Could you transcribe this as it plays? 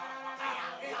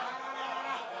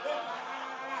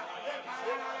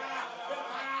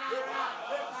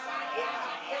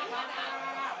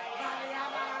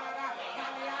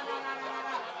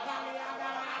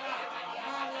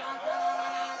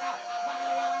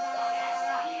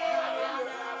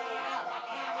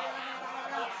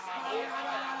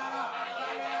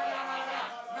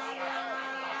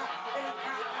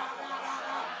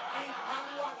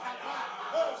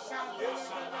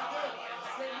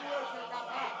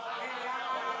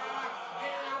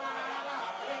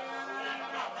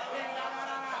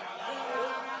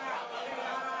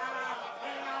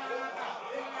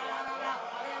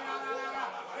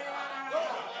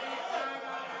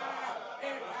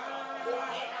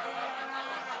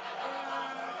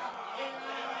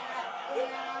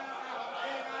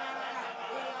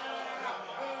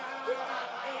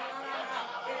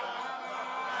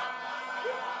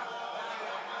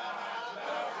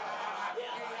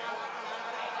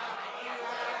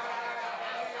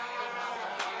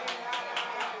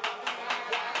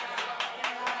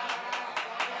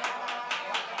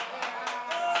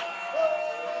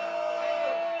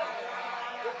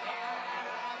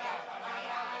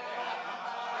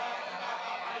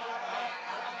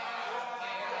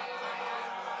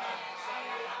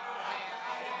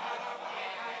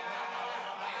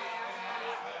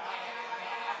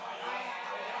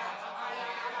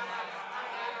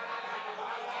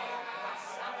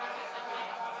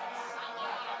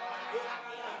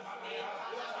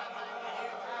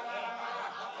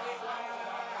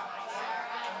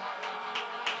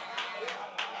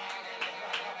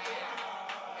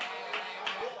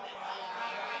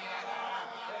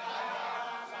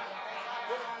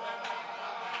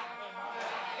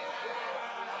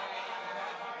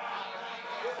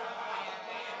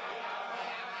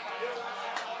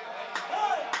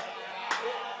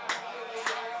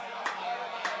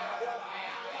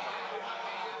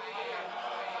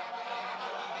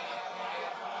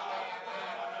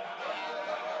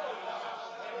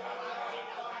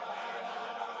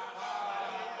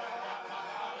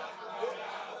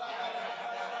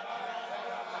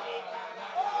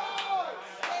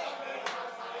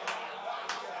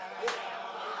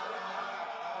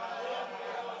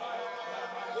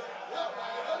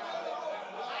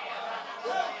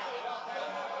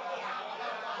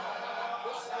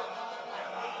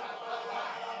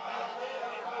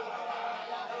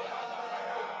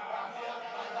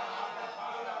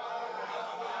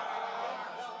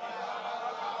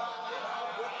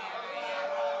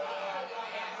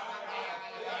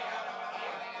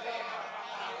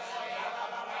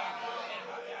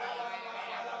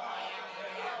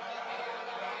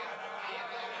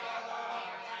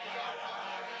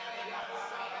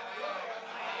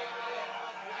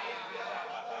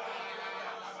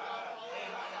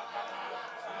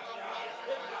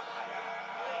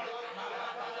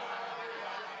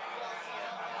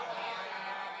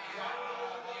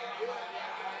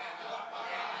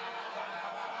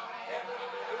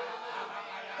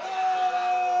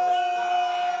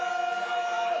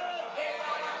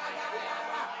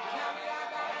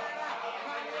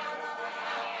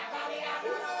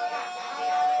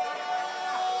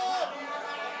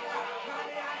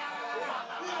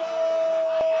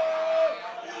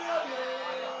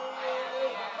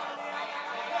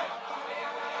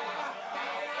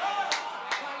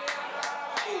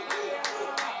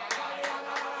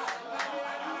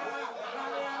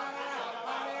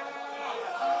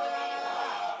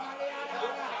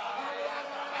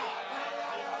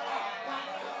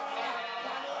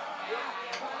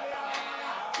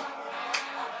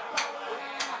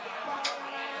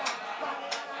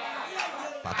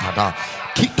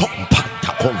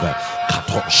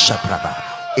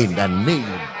In the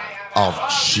name of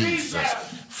Jesus,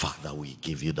 Father, we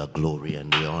give you the glory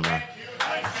and the honor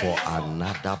for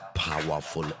another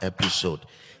powerful episode.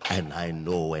 And I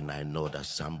know that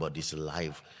somebody's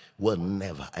life will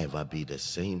never ever be the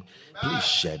same. Please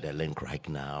share the link right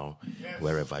now.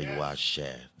 Wherever you are,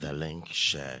 share the link.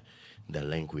 Share the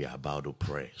link. We are about to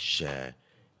pray. Share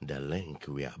the link.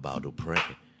 We are about to pray.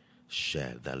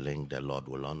 Share the link. The Lord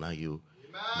will honor you.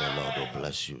 The Lord will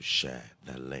bless you. Share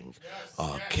the link.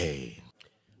 Okay.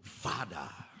 Father,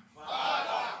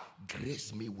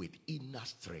 grace me with inner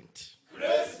strength.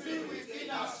 Grace me with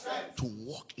inner strength to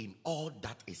walk in all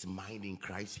that is mine in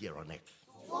Christ here on earth.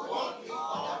 To walk in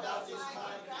all that is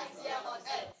mine in Christ here on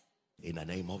earth. In the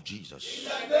name of Jesus.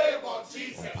 In the name of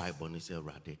Jesus. I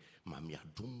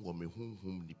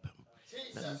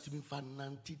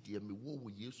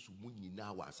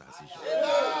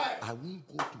won't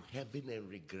go to heaven and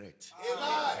regret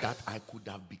that I could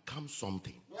have become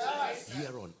something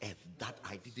here on earth that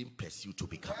I didn't pursue to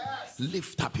become.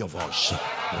 Lift up your voice.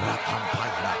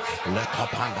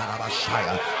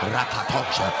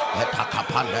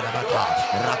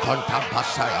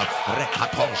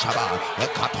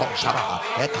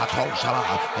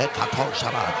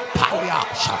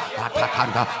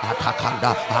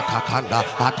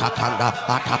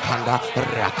 Atakanda,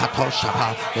 Rakaton Shaba,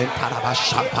 Entaraba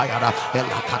Shampayara,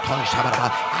 Elakaton Shabara.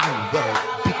 I will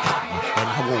become and I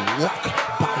will walk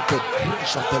by the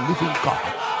grace of the living God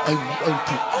and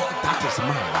to all that is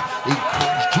mine in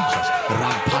Christ Jesus.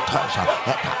 Rampatosha,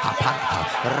 Etakapanta,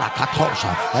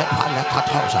 Rakatosha,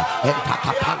 Epalekatosha,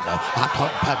 Etakapanda,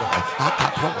 Atompada,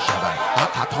 Akatosha,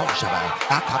 Akatosha,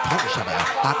 Akatosha,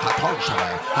 Akatosha,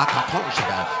 Akatosha,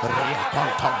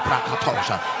 Riakontom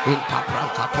Brakatosha,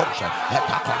 Intabrakatosha,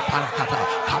 Etakomparakata.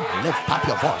 Come, lift up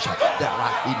your voice. There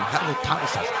are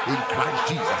inheritances in Christ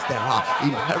Jesus. There are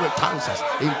inheritances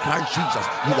in Christ Jesus.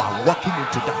 You are walking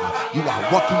into them. You are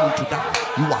walking into them.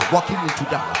 You are walking into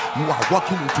them. You are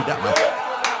walking into them.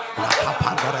 La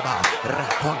Capandareba,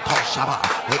 Raconto Shaba,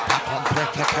 Etacom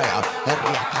Precatea,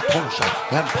 Eriacatosha,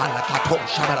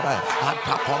 Empalacatosha,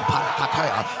 Antacom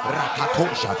Paracatea,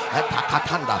 Rakatosha,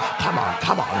 Etacatanda.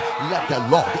 Come on, let the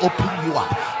Lord open you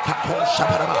up.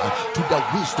 To the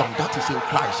wisdom that is in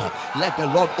Christ. Let the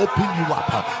Lord open you up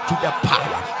to the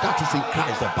power that is in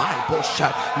Christ. The Bible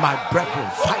said, my brethren,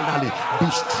 finally be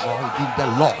strong in the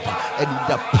Lord and in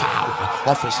the power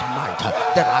of his might.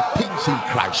 There are things in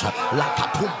Christ like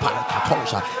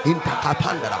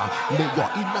may your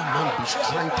inner man be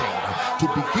strengthened to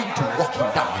begin to walk in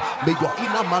that. May your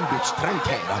inner man be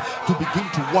strengthened to begin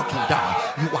to walk in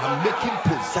that. You are making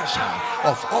possession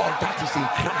of all that is in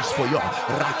Christ for you.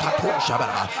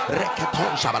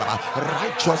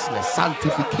 Righteousness,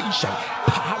 sanctification,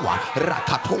 power,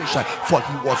 for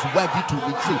he was worthy to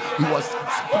receive. He was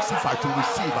crucified to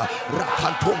receive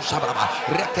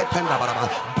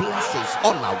blessings,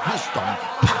 honor, wisdom,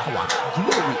 power,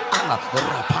 glory, honor,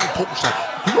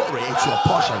 glory is your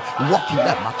portion. Walk in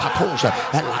them, Makatosha,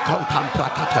 and Lakontam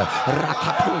Prakata,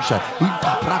 Rakatosha,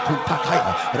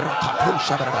 Intaprakutakaya,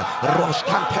 Rakatosha,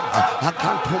 Roshkantaya,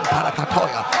 Akantum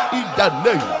Parakatoya, in the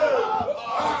name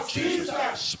of Jesus.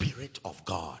 Spirit of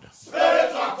God,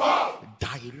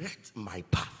 direct my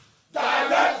path.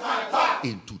 Direct my path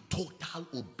into total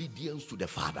obedience to the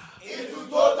Father. Into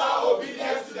total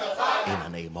obedience to the Father. In the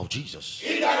name of Jesus.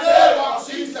 In the name of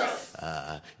Jesus.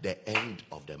 The end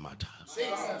of the matter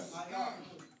Jesus.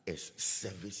 is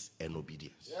service and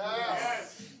obedience.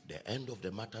 Yes. The end of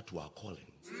the matter to our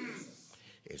calling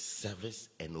is service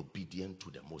and obedience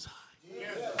to the Most High.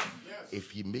 Yes.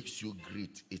 If he makes you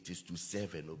great, it is to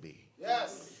serve and obey.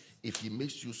 Yes. If he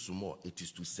makes you small, it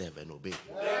is to serve and obey.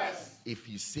 Yes. If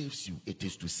he saves you, it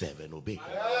is to serve and obey.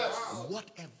 Yes.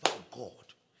 Whatever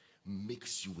God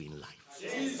makes you in life,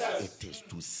 Jesus, it is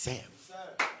to serve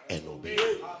and obey.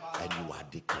 And you are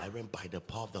declaring by the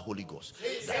power of the Holy Ghost,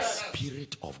 the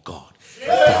Spirit of God,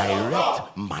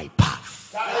 direct my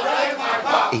path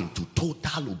into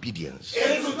total obedience to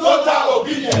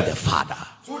the Father.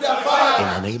 In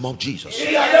the name of Jesus.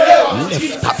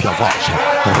 Lift up your voice.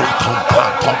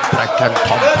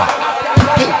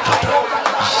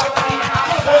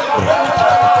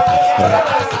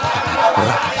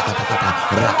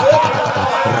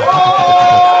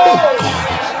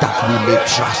 That we may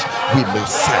trust, we may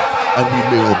serve, and we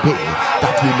may obey.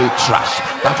 That we may trust,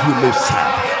 that we may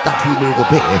serve, that we may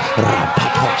obey.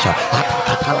 Rampatosha,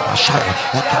 Atakatalabashaya,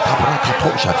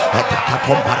 Ekatabarakatosha,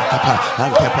 Etakatombarakata,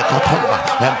 and Tepekatomba,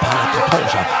 and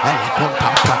Parakatosha, and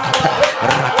Lakontamprakata,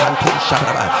 Rakantosha,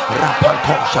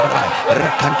 Rapantosha,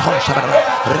 Rakantosha,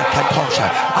 Rakantosha.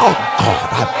 Oh God,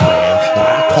 I pray.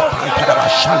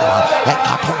 Rakopantabashana,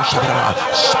 Ekatosha,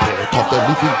 Spirit of the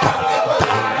living God,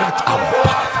 direct our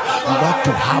path, not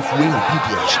to halfway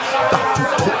obedience, but to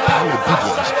total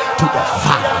obedience to the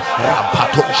Father.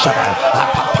 Rapatosha,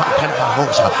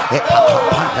 Atapantanabahosha,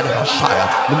 Etakampantanabashaya,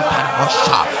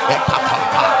 Nimpanabasha,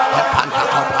 Etakampa,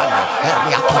 Epantakampana,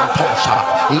 Eriakontosha,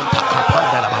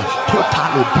 Intakapandanaba.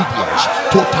 Total obedience,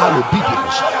 total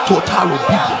obedience, total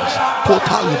obedience,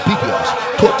 total obedience,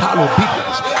 total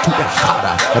obedience to the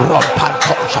Father.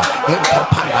 Rampantosha,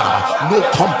 Etapandanaba. No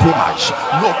compromise,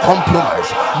 no compromise,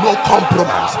 no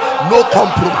compromise, no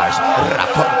compromise.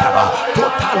 Rakontaba.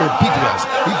 Total obedience,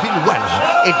 even when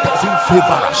it doesn't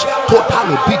favor us. Total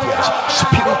obedience,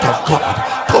 Spirit of God.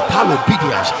 Total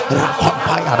obedience,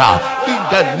 Rakompayara. In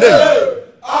the name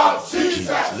of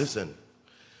Jesus. Listen,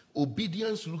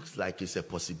 obedience looks like it's a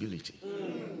possibility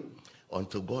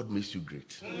until God makes you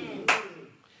great.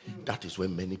 That is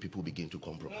when many people begin to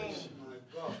compromise.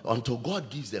 Until God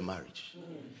gives them marriage,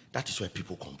 that is where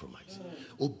people compromise.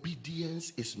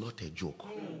 Obedience is not a joke.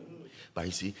 But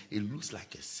you see, it looks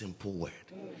like a simple word.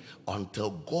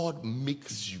 Until God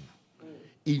makes you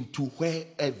into where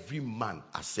every man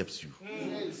accepts you.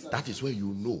 That is where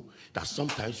you know that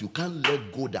sometimes you can't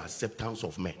let go the acceptance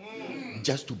of men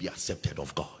just to be accepted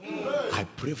of God. I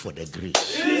pray for the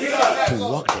grace to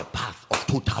walk the path of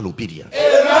total obedience.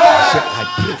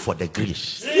 I pray for the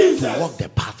grace to walk the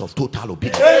path of total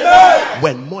obedience.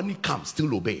 When money comes,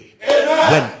 still obey.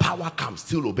 When power comes,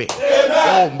 still obey.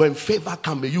 Oh, when favor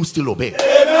comes, may you still obey.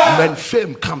 When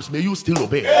fame comes, may you still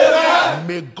obey.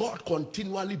 May God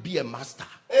continually be a master.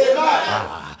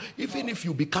 Even if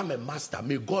you become a master,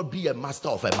 may God be a master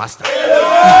of a master. In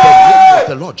the name of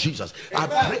the Lord Jesus, I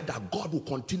pray that God will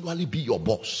continually be your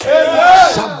boss.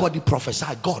 Somebody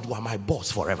prophesy, God, you are my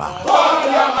boss forever.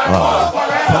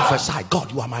 Prophesy,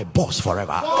 God, you are my boss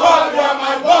forever.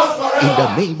 In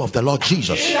the name of the Lord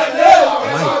Jesus,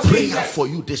 my prayer for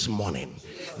you this morning,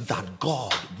 that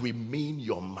God remain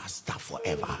your master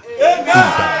forever. In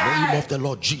the name of the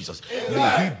Lord Jesus,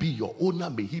 may he be your owner,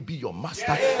 may he be your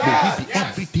master, may he be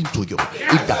everything to you.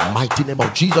 In the mighty name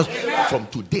of Jesus, from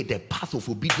today the path of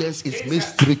obedience is made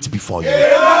straight before you.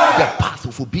 The path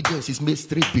of obedience is made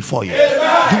straight before you.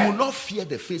 You will not fear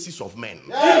the faces of men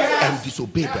and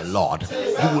disobey the Lord.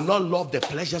 You will not love the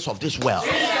pleasures of this world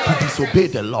to disobey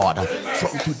the Lord.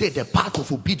 From today the path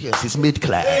of obedience is made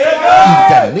clear.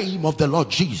 In the name of the Lord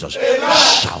Jesus,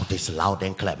 shout this loud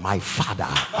and clear. My Father,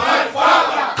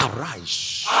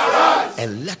 arise,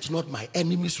 and let not my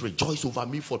enemies rejoice over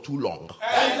me for too long.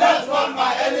 And let not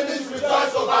my enemies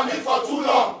rejoice over me for too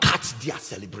long. Cut their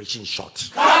celebration short.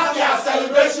 Cut their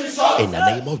celebration short. In the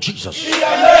name of Jesus. In the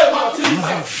name of Jesus.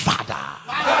 My Father,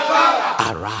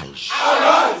 arise,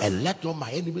 and let not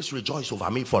my enemies rejoice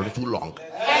over me for too long.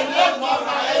 And let not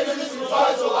my enemies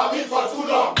rejoice over me for too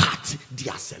long. Cut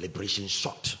their celebration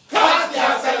short. Cut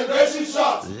their celebration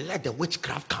short. Let the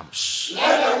witchcraft comes.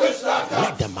 Let the witchcraft come.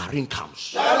 Let the marine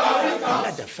comes.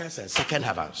 Let the first and second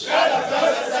heavens.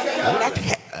 Let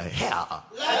hell.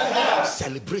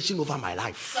 Celebration over my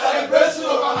life. Celebration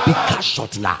over my Be cut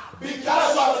short now. Be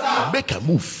cut short now. Make a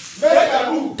move. Make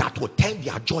a move. That will turn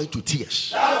their joy to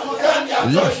tears. That will turn their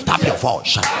joy Lift to up your tears.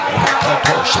 voice.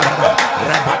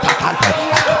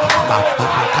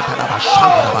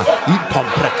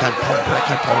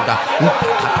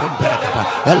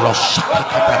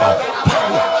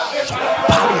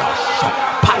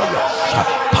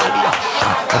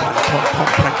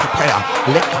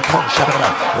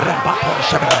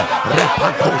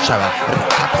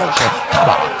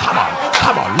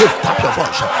 Come on, lift up your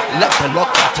voice. Let the Lord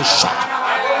cut it short.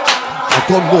 I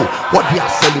don't know what they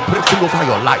are celebrating over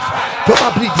your life.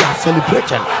 Probably they are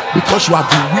celebrating because you have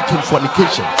been weak in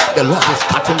fornication. The Lord is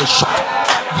cutting it short.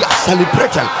 They are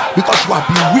celebrating because you have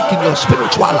been weak in your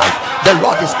spiritual life. The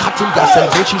Lord is cutting their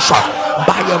celebration short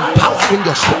by empowering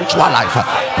your spiritual life.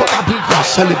 Probably they are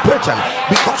celebrating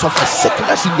because of a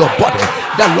sickness in your body.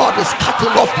 The Lord is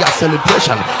cutting off their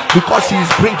celebration because He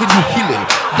is bringing you healing.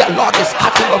 The Lord is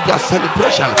cutting off their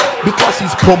celebration because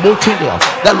He's promoting you.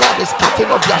 The Lord is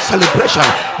cutting off their celebration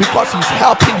because He's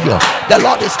helping you. The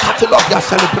Lord is cutting off their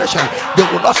celebration. They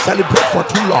will not celebrate for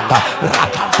too long.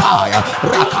 Rakampaya,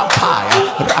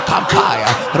 Rakampaya, Rakampaya,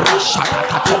 Rashata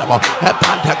Katelabo,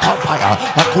 Pante Compaya,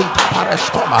 Kunta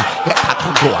Parestoma,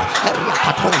 Ekatondua,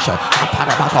 Rakatosha,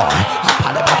 Apalabador,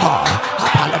 Apalabador,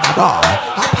 Apalabador,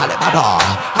 Apalabador,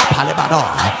 Apalabador,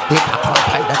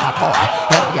 Ekakompay the Kator,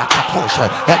 Yakatosha,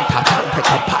 Ekatante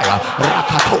Compaya,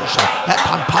 Rakatosha,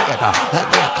 Ekampayada,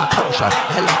 Yakatosha,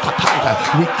 Elakatanta.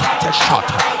 We cut a shot,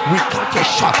 we cut a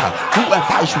shot.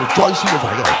 Whoever is rejoicing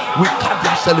over you, we cut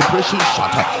their celebration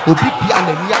shot. Obibia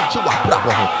and Niajo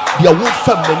Bravo, your wolf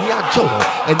family Niajo,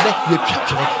 and then you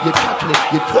capture it,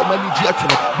 you throw many Giatron,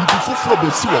 be before from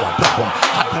the sea or Bravo.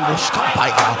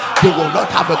 They will not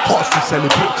have a cause to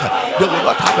celebrate, they will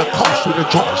not have a cause to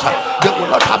rejoice, they will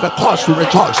not have a cause to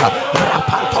rejoice.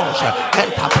 Rapantosha,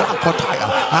 and Taprakotaya,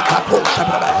 Akatosha,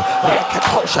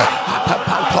 Rekatosha,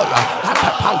 Atapantoya,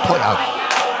 Atapantoya.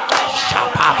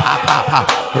 Shapapapapa,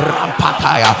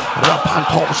 Rampataya,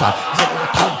 Rapantosa,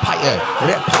 Elatompaya,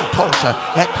 Repantosa,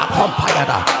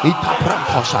 Etapompayada,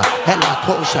 Itaprantosa,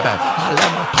 Elatosa,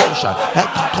 Alematosa,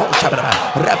 Etatosa,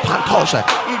 Repantosa,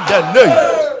 in the name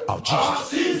of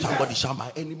Jesus. Somebody shout,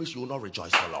 my enemies, you will not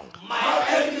rejoice for long. My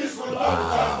enemies will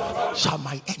not Shout,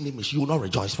 my enemies, you will not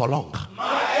rejoice for long.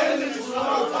 My enemies will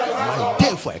not rejoice for long. My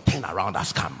day for a turnaround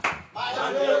has come.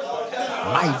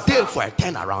 My day for a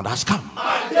turnaround has come.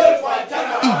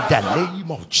 In the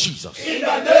name of Jesus. In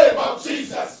the name of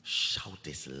Jesus. Shout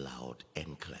this loud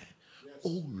and clear.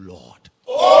 Oh Lord.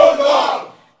 Oh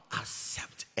Lord.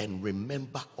 Accept and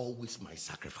remember always my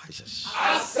sacrifices.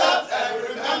 Accept and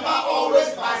remember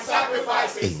always my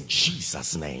sacrifices. In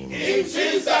Jesus' name. In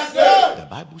Jesus' name. The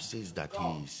Bible says that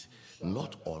he is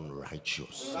not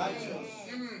unrighteous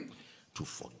to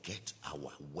forget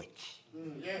our work.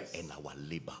 Yes. And our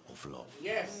labor of love.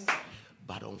 Yes.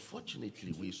 But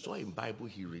unfortunately, we saw in Bible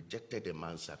he rejected a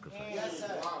man's sacrifice. Yes,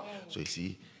 sir. So you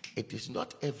see, it is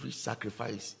not every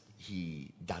sacrifice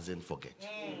he doesn't forget.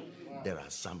 There are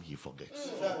some he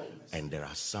forgets, and there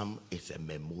are some it's a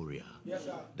memorial. Yes,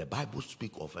 sir. The Bible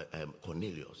speaks of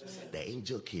Cornelius. The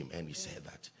angel came and he said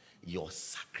that your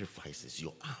sacrifices,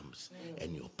 your alms,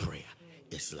 and your prayer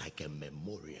is like a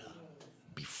memorial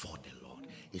before the Lord.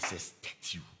 It's a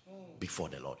statue before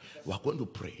the Lord. We are going to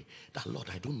pray that, Lord,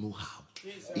 I don't know how.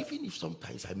 Even if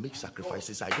sometimes I make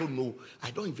sacrifices, I don't know,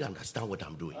 I don't even understand what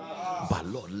I'm doing. But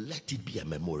Lord, let it be a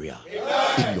memorial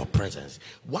in your presence.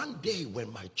 One day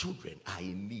when my children are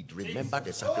in need, remember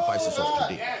the sacrifices of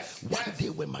today. One day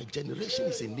when my generation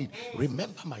is in need,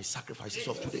 remember my sacrifices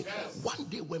of today. One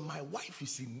day when my wife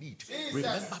is in need,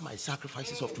 remember my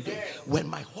sacrifices of today. When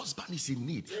my husband is in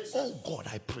need, oh God,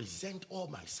 I present all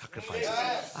my sacrifices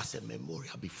as a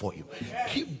memorial before you.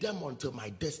 Keep them until my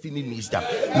destiny needs them.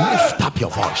 Lift up your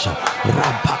voice.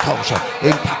 Rampatosha,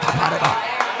 Intakapareba,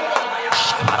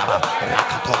 Shabaraba,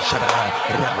 Rakaton Shabara,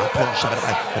 Ramaton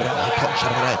Shabara, Ramaton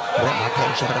Shabara,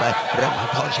 Ramaton Shabara,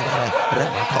 Ramaton Shabara,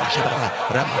 Ramaton Shabara,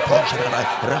 Ramaton Shabara,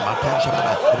 Ramaton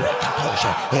Shabara,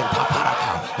 Rakatosha,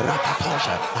 Intaparaka,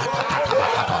 Rakatosha,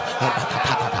 Atakatabakata,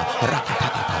 Atakatakata,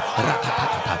 Rakatakata,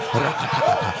 Rakatakata,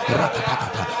 Rakatakata,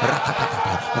 Rakatakata,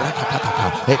 Rakatakata, Rakatakata,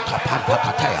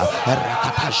 Etapakatea,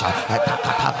 Rakatasha,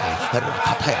 Etakataba,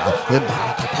 Rakatea,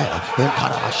 Imbarakatea,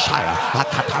 Imparabashaya,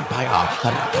 Akatampaya,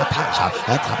 Rakatasha,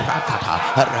 Etaprakata,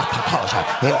 Rakatosha,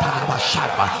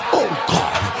 Imparabashaya. Oh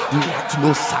God, let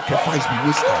no sacrifice be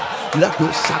wasted. Let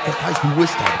no sacrifice be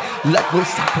wasted. Let no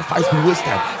sacrifice be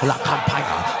wasted.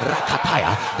 Lakampaya,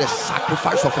 Rakataya, the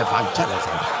sacrifice of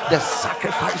evangelism, the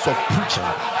sacrifice of preaching,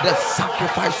 the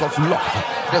sacrifice of love,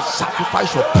 the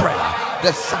sacrifice of prayer,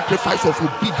 the sacrifice of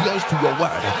obedience to your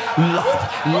word. Lord,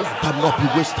 let them not be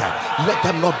wasted. Let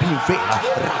them not be in vain.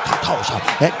 Rakatosha,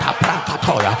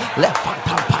 Etaprankatoya,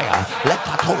 Lefantampaya,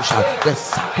 Lekatosha, the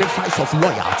sacrifice of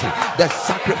loyalty, the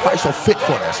sacrifice of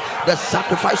faithfulness, the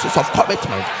sacrifices of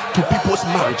commitment to people's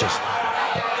marriages.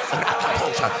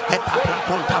 Rakatosha,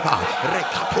 Etaprakontava,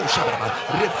 Rekatosha,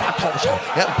 Rifatosha,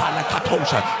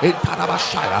 Empalakatosha,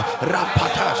 Intarabashaya,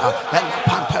 Rampatasha,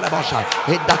 Elapantelabosha,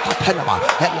 Indakatenaba,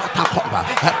 Elatakomba,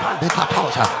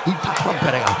 Epandekatosha,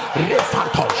 Intakomperea,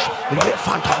 Rifantosh,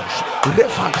 Rifantosh,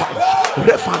 Rifantosh,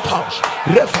 Rifantosh,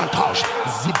 Rifantosh,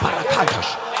 Zibarakatos,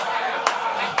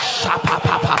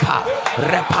 Shapapapapa,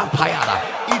 Repampayada,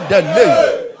 in the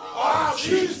name of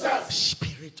Jesus.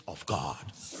 Spirit of God.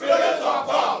 Spirit of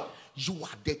God. You are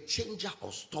the changer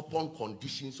of stubborn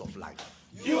conditions of life.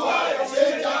 You are the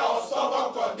changer of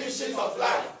stubborn conditions of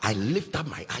life. I lift up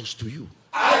my eyes to you.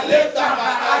 I lift up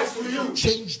my eyes to you.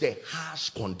 Change the harsh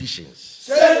conditions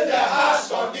Change the harsh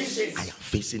conditions I am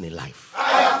facing in life.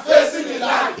 I am facing in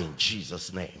life. In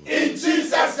Jesus' name. In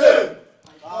Jesus' name.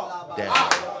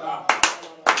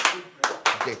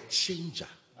 The changer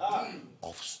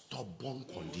of stubborn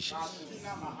conditions.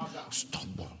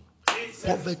 Stubborn.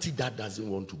 Poverty that doesn't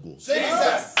want to go.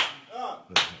 Jesus.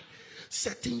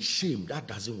 Certain shame that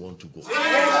doesn't want to go.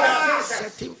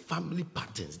 Certain family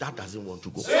patterns that doesn't want to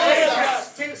go.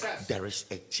 There is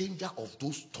a changer of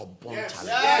those stubborn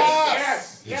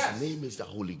challenges. His name is the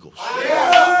Holy Ghost. You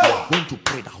are going to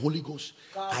pray the Holy Ghost.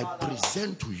 I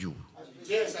present to you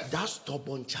that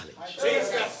stubborn challenge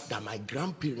that my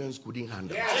grandparents couldn't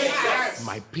handle,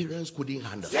 my parents couldn't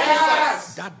handle,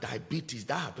 that diabetes,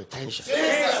 that hypertension,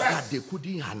 that they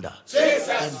couldn't handle,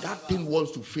 and that thing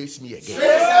wants to face me again.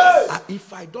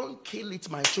 If I don't kill it,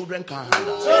 my children can't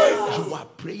handle. You are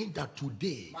praying that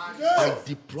today I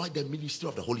deploy the ministry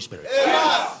of the Holy Spirit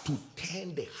to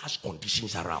turn the harsh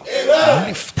conditions around.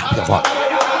 Lift up your voice.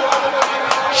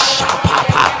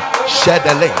 Share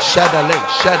the link, share the link,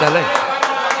 share the link.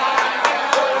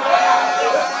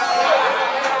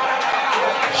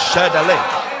 Share the link.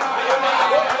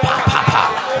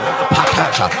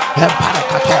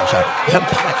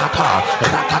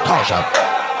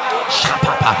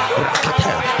 Shapapa,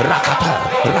 rakata, rakata,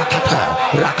 rakata,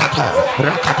 rakata,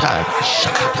 rakata,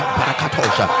 shakata,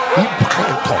 barakatosha,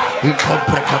 imparento,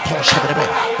 incomprecatosha,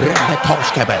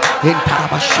 remetoskebe,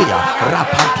 intarabashia,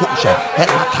 rapantosha,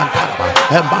 elacantaraba,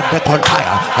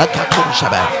 embadecontaya,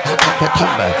 acatoshabe,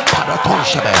 atapetumbe,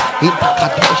 paratoshabe,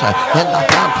 impacatosha,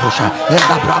 elabrantosha,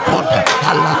 elabraponte,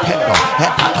 alatendo,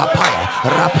 etacapaya,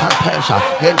 rapantesha,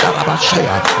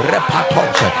 endarabashia,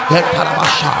 repatosha,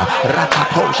 entarabasha,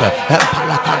 rakatosha.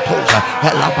 Empalakantosha,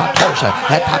 Elabatosha,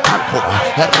 Etakantua,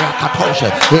 Erakatosha,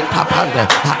 Intapande,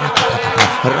 Rakatakata,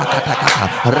 Rakatakata,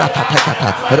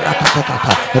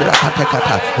 Rakatakata,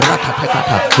 Rakatakata,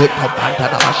 Rakatakata,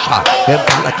 Intopandabasha,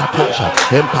 Empalakatosha,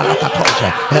 Empalakatosha,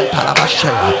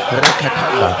 Entalabasha,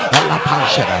 Rakatanda,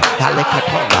 Elapanshana,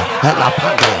 Alekatona,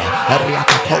 Elapande,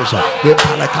 Eriakatosha,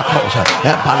 Empalakatosha,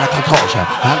 Empalakatosha,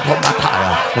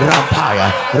 Antomataya, Rampaya,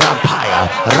 Rampaya,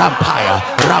 Rampaya,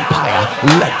 Rampaya.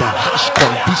 Let the harsh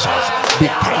conditions be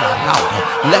turned around.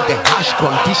 Let the harsh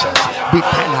conditions be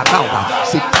turned around.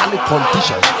 Satanic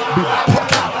conditions be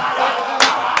broken.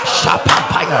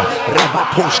 Shapapaya,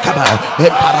 Rebatoskaba,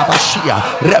 Eparabashia,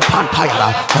 Repantaya,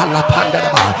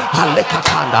 Alapandaba,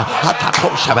 Alekatanda,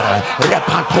 Atakosha,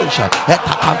 Repantosha,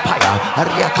 Etakampaya,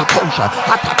 Ariakatosha,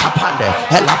 Atakapande,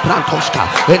 Elaprantoska,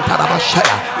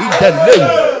 Entarabashaya, in the name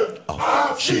of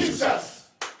Jesus.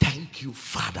 Thank you,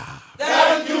 Father.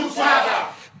 Thank you, Father,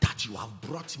 that you have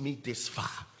brought me this far.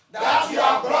 that you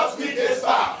have brought me this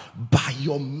far. By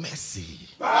your mercy.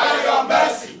 By your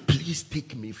mercy. Please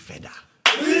take me further.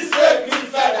 Please take me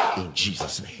further. In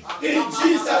Jesus' name. In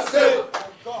Jesus' name.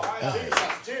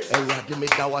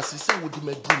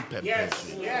 Yes.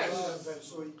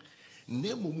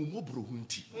 Nemo mumobro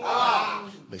hunti.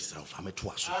 Mesra fame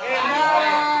twaso.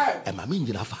 Ema mi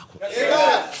nyina faako.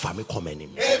 Fame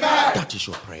komenim. That is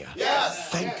your prayer. Yes.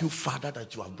 Thank you, Father,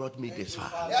 that you have brought me this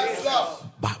far. Yes, Lord.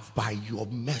 But by your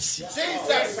mercy,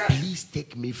 Jesus. please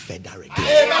take me further again.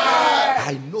 Amen.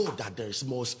 I know that there is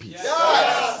more space.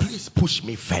 Yes. Please push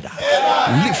me further.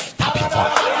 Lift up your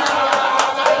voice.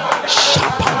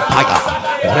 Shapampaya,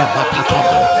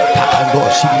 Rematatomo, Takando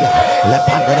Silia,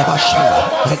 Lepandabashana,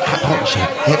 Ekatosha,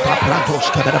 Ekaprantos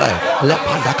Kabere,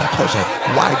 Lepandakatose.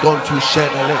 Why don't you share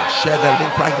the link? Share the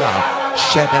link right now.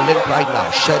 Share the link right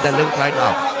now. Share the link right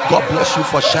now. God bless you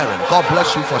for sharing. God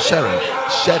bless you for sharing.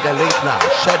 Share the link now.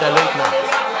 Share the link now.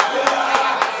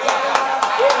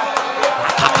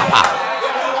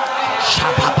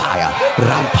 Shapapaya,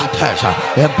 Rampatesha,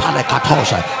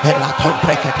 Empalekatosha, Elaton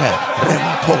Prekete,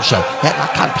 Rematosha,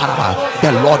 Elakantaraba.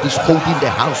 The Lord is holding the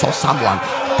hands of someone,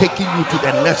 taking you to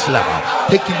the next level,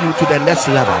 taking you to the next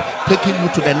level, taking you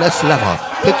to the next level,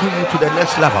 taking you to the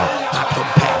next level.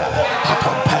 Atompe,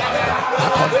 Atompe,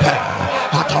 Atompe,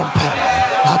 Atompe,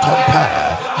 Atompe,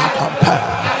 Atompe,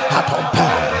 Atompe,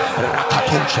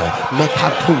 Rakatosha,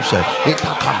 Mekatosha,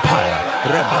 Itakampaya.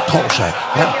 Rebatosha,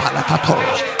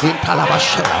 Empalakatos,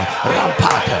 Intalabashea,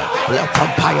 Rampate,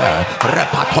 Lepampire,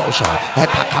 Repatosha,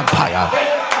 Etakampaya,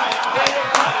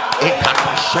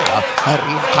 Etakashea,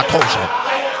 Eriakatosha,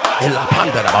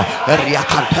 Elapandaraba,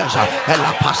 Eriakantesa,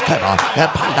 Elapaskeva,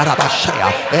 Epandarabashea,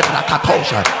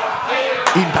 Erakatosha,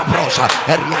 Indabrosa,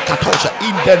 Eriakatosha,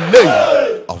 in the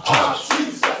name of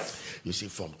Jesus. You see,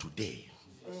 from today,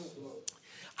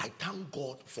 I thank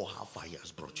God for how far He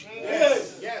has brought you.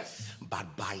 Yes. Yes.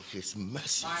 But by His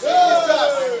mercy, Jesus.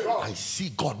 I see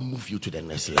God move you to the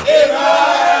next level.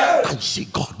 Amen. I see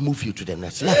God move you to the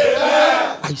next level.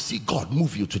 Amen. I see God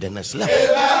move you to the next level.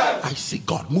 Amen. I see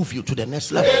God move you to the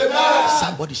next level. Amen.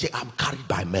 Somebody say, I'm carried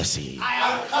by mercy. I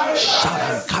am carried Shout, by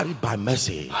I'm carried by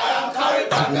mercy. I am carried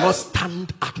by I will not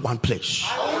stand at one place.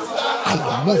 I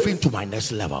am moving to my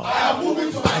next level.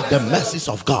 By the mercies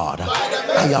of God,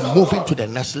 I am moving to the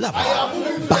next level.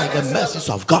 By the mercies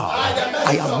of God,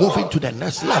 I am moving to the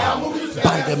next level.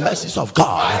 By the mercies of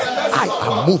God, I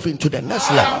am moving to the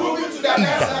next level. In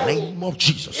the name of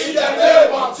Jesus.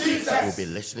 We'll be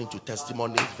listening to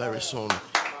testimonies very soon.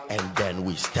 And then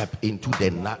we step into the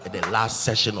last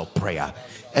session of prayer.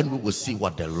 And we will see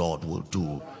what the Lord will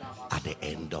do at the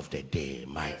end of the day.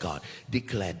 My God,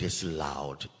 declare this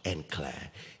loud and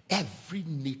clear. Every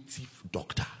native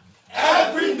doctor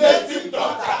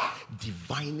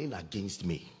divining against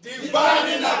me,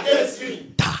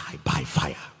 die by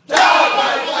fire. In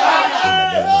the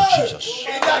name of Jesus.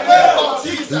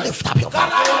 Lift up your voice.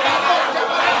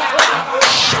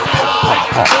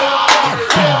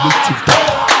 Every native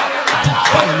doctor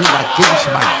divining against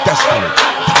my destiny,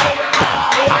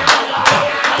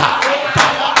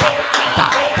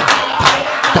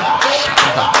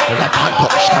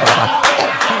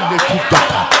 every native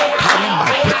doctor carrying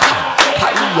my picture,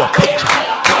 carrying your picture,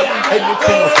 carrying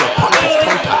anything of your point of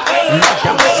contact, let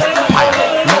them set fire.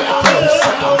 Let them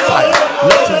set on fire.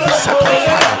 Let them be set on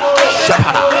fire.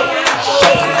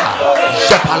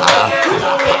 Shepala,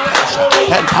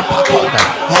 and Papakona,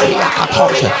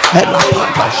 Oriakatosha, and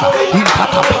Lapakasha, in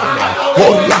Patapana,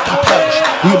 Oriakatosha,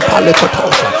 in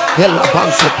Palekotosha, and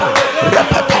Lavansopo,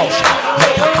 Repetosha,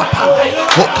 Repatapana,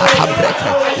 Okatambrete.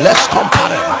 Let's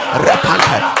compare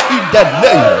Repanta in the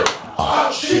name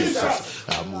of Jesus.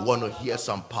 We want to hear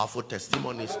some powerful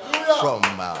testimonies from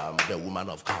the woman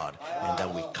of God, and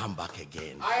then we come back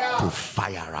again to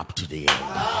fire up to the end.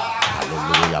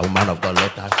 Hallelujah. Woman of God,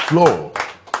 let us flow.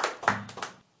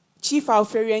 Chief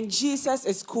Alfarian, Jesus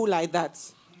is cool like that.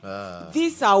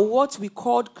 These are what we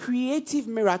call creative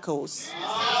miracles.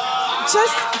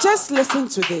 Just listen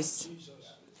to this.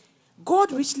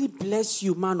 God richly bless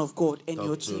you, man of God, and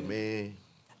your team. Me.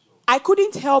 I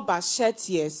couldn't help but shed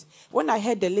tears when I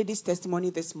heard the lady's testimony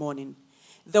this morning.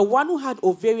 The one who had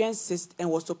ovarian cyst and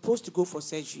was supposed to go for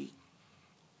surgery.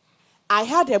 I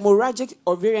had a hemorrhagic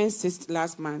ovarian cyst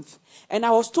last month, and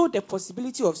I was told the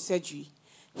possibility of surgery.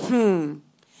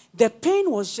 The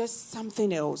pain was just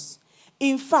something else.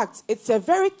 In fact, it's a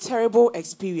very terrible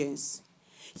experience.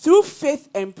 Through faith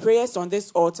and prayers on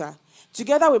this altar,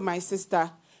 together with my sister,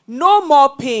 no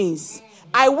more pains.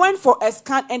 I went for a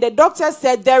scan and the doctor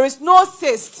said there is no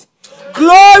cyst.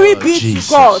 Glory be Jesus.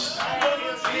 to God.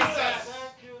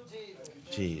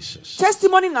 Jesus.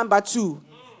 Testimony number 2.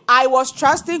 I was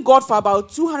trusting God for about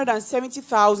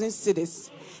 270,000 cedis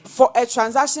for a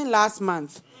transaction last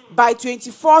month by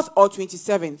 24th or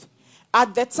 27th.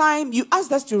 At the time, you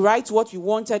asked us to write what we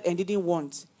wanted and didn't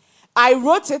want. I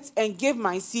wrote it and gave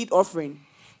my seed offering.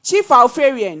 Chief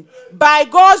Alfarian, by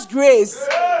God's grace,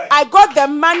 I got the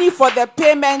money for the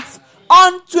payment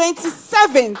on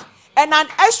 27th and an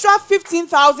extra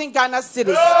 15,000 Ghana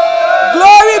cedis.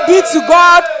 Glory be to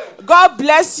God. God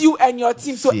bless you and your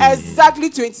team. So exactly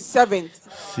 27th.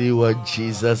 See what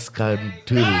Jesus can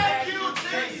do.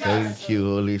 Thank you,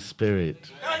 Holy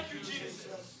Spirit.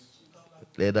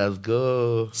 Let us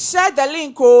go. Share the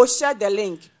link, oh, share the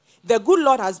link. The good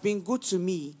Lord has been good to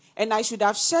me, and I should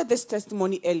have shared this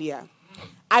testimony earlier.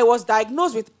 I was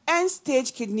diagnosed with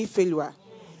end-stage kidney failure,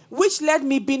 which led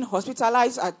me being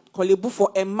hospitalized at Kolebu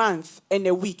for a month and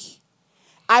a week.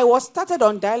 I was started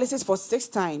on dialysis for 6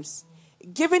 times,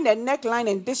 given a neckline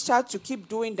and discharged to keep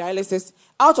doing dialysis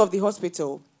out of the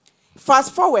hospital.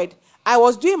 Fast forward, I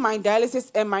was doing my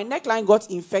dialysis and my neckline got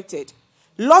infected.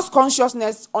 Lost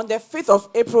consciousness on the 5th of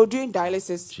April during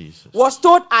dialysis. Jesus. Was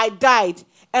told I died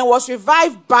and was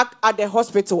revived back at the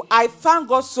hospital. I thank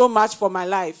God so much for my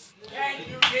life. Thank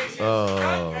you, Jesus.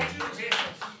 Thank you, Jesus.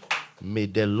 May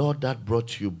the Lord that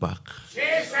brought you back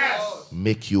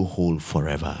make you whole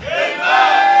forever.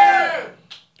 Amen.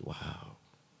 Wow.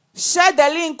 Share the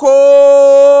link,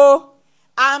 oh.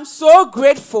 I'm so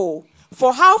grateful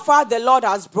for how far the Lord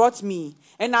has brought me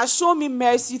and has shown me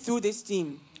mercy through this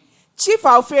team. Chief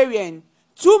Alfarian,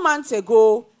 2 months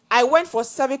ago, I went for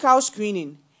cervical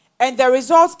screening, and the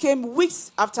results came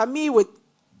weeks after me with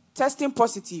testing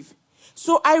positive.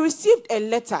 So I received a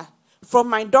letter from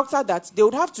my doctor that they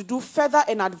would have to do further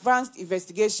and advanced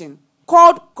investigation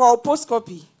called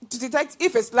colposcopy to detect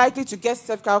if it's likely to get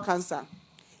cervical cancer.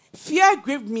 Fear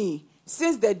gripped me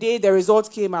since the day the results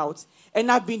came out,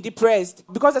 and I've been depressed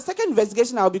because the second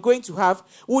investigation I'll be going to have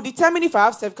will determine if I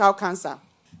have cervical cancer.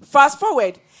 Fast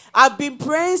forward, I've been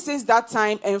praying since that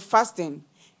time and fasting.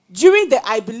 During the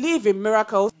I Believe in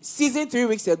Miracles season 3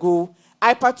 weeks ago,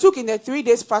 I partook in the 3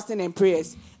 days fasting and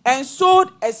prayers and sowed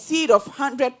a seed of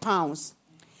 £100.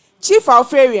 Chief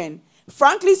Alfarian,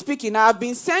 Frankly speaking, I have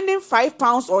been sending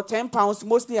 £5 or £10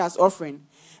 mostly as offering.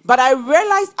 But I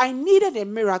realized I needed a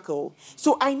miracle,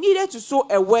 so I needed to sow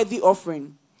a worthy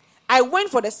offering. I went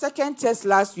for the second test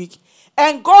last week,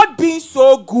 and God being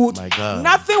so good,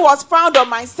 nothing was found on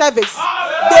my cervix.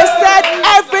 They said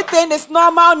everything is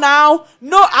normal now,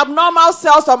 no abnormal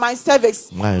cells on my cervix.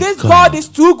 This God is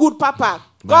too good, Papa.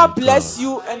 God bless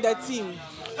you and the team.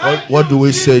 What do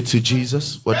we say to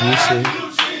Jesus? What do we say?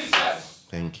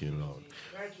 Thank you, Lord.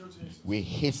 We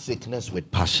hate sickness with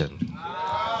passion,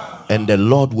 and the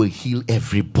Lord will heal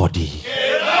everybody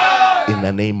in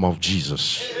the name of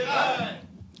Jesus.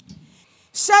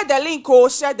 Share the link, oh,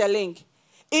 share the link.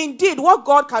 Indeed, what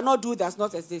God cannot do does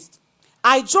not exist.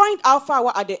 I joined Alpha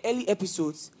Hour at the early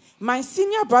episodes. My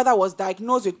senior brother was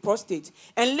diagnosed with prostate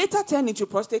and later turned into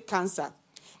prostate cancer.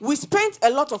 We spent a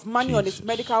lot of money on his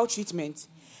medical treatment.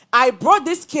 I brought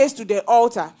this case to the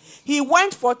altar. He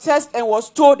went for tests and was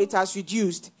told it has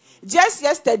reduced. Just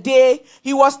yesterday,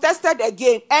 he was tested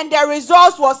again and the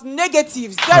results was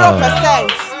negative,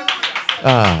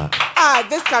 0%.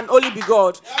 This can only be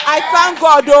God. I thank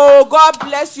God. Oh, God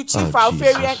bless you, Chief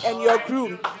Alfarian and your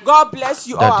crew. God bless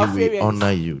you, all Alfarians. Daddy, we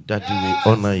honor you. Daddy, we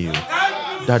honor you.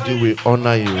 Daddy, we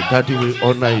honor you. Daddy, we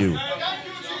honor you.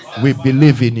 We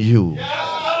believe in you.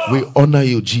 We honor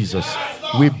you, Jesus.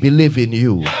 We believe in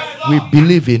you. We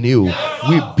believe in you.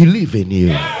 We believe in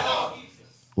you.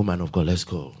 Woman of God, let's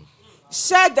go.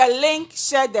 Share the link.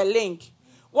 Share the link.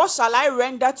 What shall I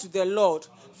render to the Lord?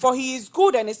 For he is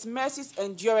good and his mercies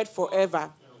endureth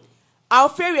forever.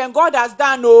 Alfarian, God has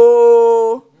done.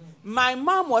 Oh, my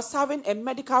mom was having a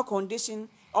medical condition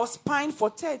of spine for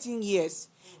 13 years.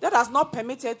 That has not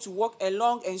permitted to walk a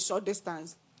long and short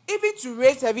distance. Even to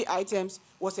raise heavy items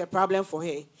was a problem for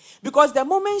her. Because the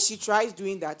moment she tries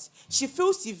doing that, she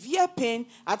feels severe pain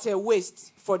at her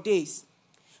waist for days.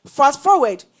 Fast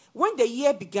forward, when the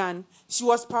year began, she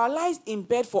was paralyzed in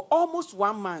bed for almost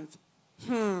 1 month.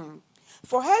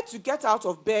 For her to get out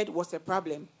of bed was a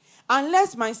problem.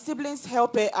 Unless my siblings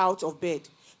help her out of bed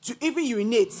to even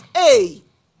urinate. Hey!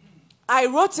 I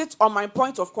wrote it on my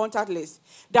point of contact list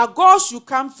that God should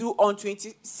come through on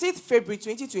 26th February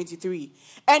 2023.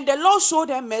 And the Lord showed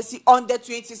her mercy on the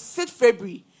 26th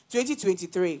February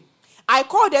 2023. I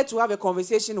called her to have a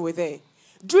conversation with her.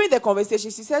 During the conversation,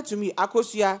 she said to me,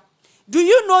 Akosua, do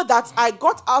you know that I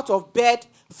got out of bed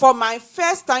for my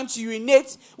first time to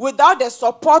urinate without the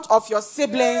support of your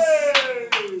siblings?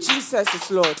 Jesus is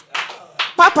Lord.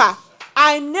 Papa,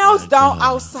 I knelt down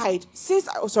outside since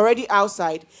I was already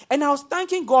outside, and I was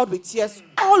thanking God with tears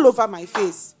all over my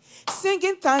face,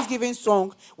 singing Thanksgiving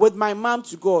song with my mom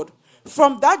to God.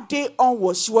 From that day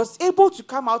onwards, she was able to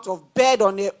come out of bed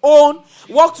on her own,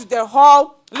 walk to the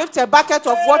hall, lift a bucket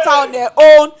of water on her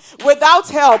own without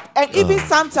help, and even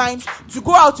sometimes to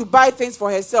go out to buy things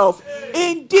for herself.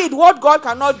 Indeed, what God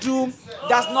cannot do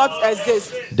does not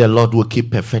exist. The Lord will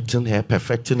keep perfecting her health,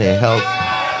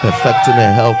 perfecting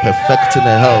her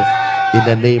health in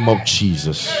the name of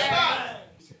Jesus.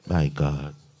 My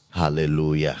God.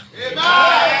 Hallelujah.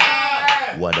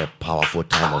 Amen. What a powerful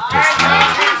time of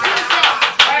testimony.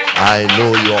 I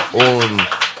know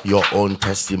your own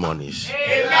testimonies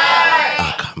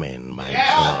are coming, my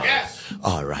God.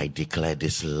 All right, declare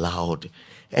this loud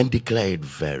and declare it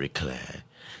very clear.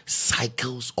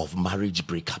 Cycles of marriage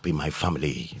breakup in my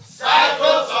family.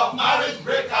 Cycles of marriage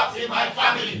breakups in my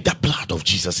family. The blood of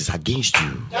Jesus is against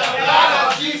you. The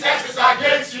blood of Jesus is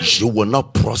against you. You will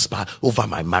not prosper over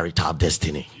my marital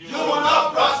destiny. You will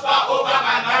not prosper over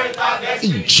my marital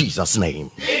destiny. In Jesus'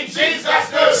 name. In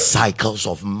Jesus' name. Cycles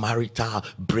of marital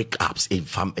breakups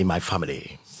in my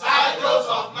family. Cycles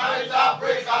of marital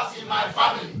breakups in my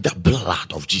family. The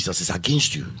blood of Jesus is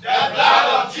against you. The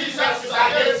blood of Jesus is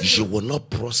against you. You will not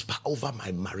prosper over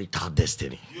my marital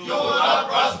destiny. You will not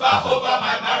prosper over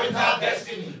my marital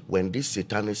destiny. When this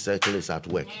satanic circle is at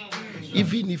work,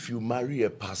 even if you marry a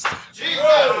pastor,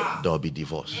 there will be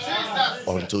divorce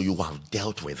until you have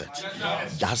dealt with it.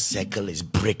 That circle is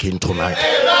breaking tonight.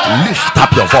 Lift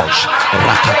up your voice.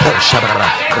 Rakato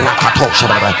shabara, rakato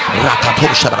shabara,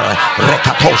 rakato shabara,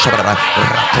 rakato shabara,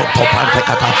 rakato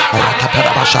pantekata,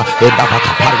 rakatarabasha,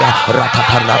 endabakaparia,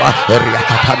 rakatanaba,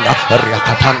 riakatanda,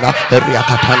 riakatanda,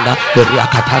 riakatanda,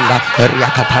 riakatanda,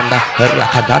 riakatanda,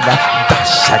 riakatanda.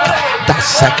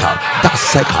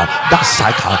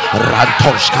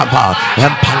 Rantoskaba,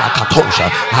 Empalakatosha,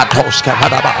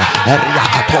 Hatoskavadaba,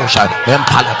 Eriakatosha,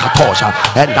 Empalakatosha,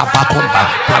 and Abakumba,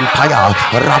 Pampaya,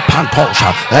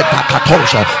 Rapantosha,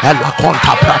 Etakatosha,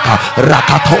 Elakonta Praka,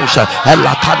 Rakatosha,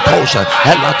 Elakantosha,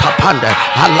 Elatapanda,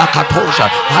 Alakatosha,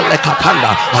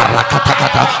 Alekatanda,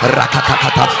 Rakatakata,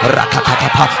 Rakatakata,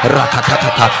 Rakatakata,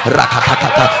 Rakatakata,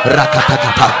 Rakatakata,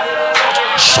 Rakatakata.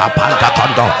 Shapanta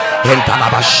Kondo,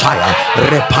 Entalabashaya,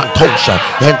 Repantosha,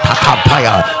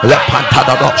 Entakampaya,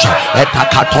 Lepantadosha,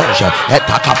 Etakatosha,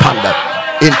 Etakapanda,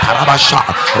 Intarabasha,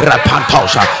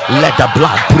 Repantosha. Let the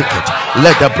blood break it,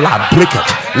 let the blood break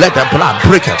it, let the blood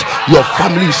break it. Your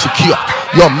family is secure,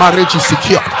 your marriage is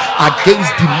secure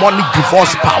against demonic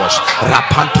divorce powers.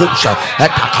 Rapantosha,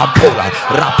 Etakampora,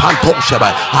 Rapantosha,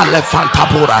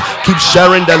 Alefantapura. Keep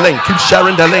sharing the link, keep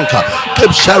sharing the link,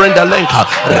 keep sharing the link.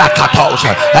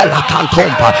 Rakatosha,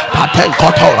 Elakantompa,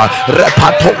 Patenkotora,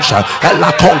 Repatosha,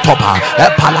 Elakontopa,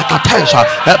 Epalakatesha,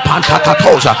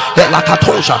 Epantakatosha,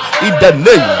 Elakatosha. In the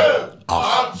name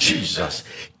of Jesus.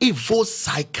 Evil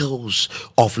cycles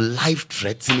of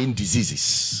life-threatening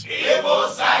diseases. Evil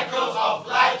cycles of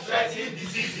life-threatening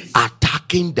diseases.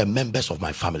 Attacking the members of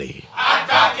my family.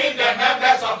 Attacking the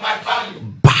members of my family.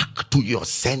 Back to your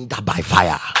sender by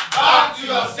fire. Back to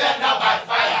your sender by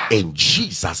fire. In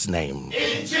Jesus' name.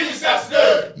 In Jesus'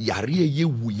 name. Yare ye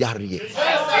wu yare.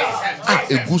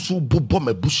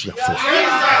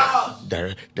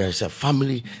 There's a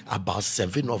family, about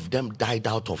 7 of them died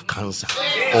out of cancer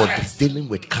or dealing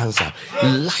with cancer,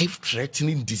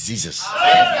 life-threatening diseases.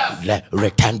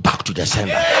 Return back to the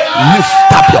sender.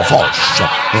 Lift up your voice.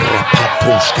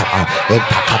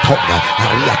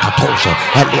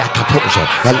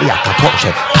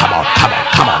 Come on, come on,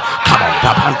 come on, come on.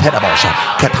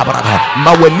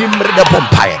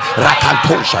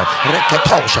 Rakantosha,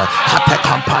 Rekatosha,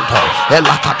 Hatekampanto,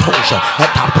 Elakatosha,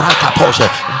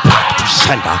 Etabrakatosha. Back to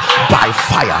sender by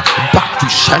fire, back to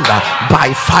sender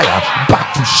by fire,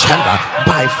 back to sender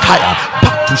by fire,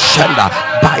 back to sender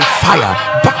by fire,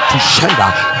 back to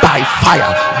sender by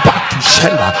fire, back to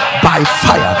sender by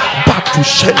fire, back to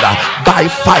sender by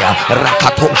fire.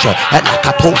 Rakatosha,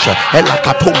 Elakatosha,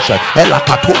 Elakatosha,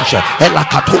 Elakatosha,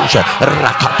 Elakatosha,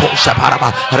 Rakatosha,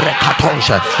 Paraba,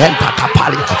 Rekatosha,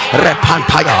 Entakapalia,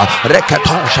 Repantaya,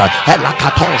 Rekatosha,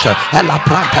 Elakatosha,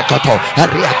 Elaprantakoto,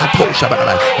 Eriakatosha,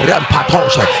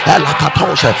 Rempatosha,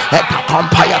 Elakatosha,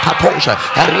 Etakampaya Katosha,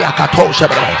 Eriakatosha,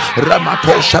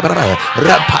 Rematosha,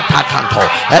 Rempatakanto,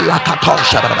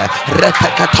 Elakatosha,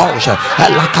 Retekatosha,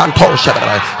 Elakantosha,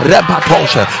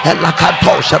 Repatosha,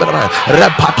 Elakantosha,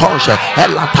 Repatosha,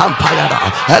 Elakampayara,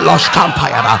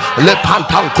 Eloskampayara,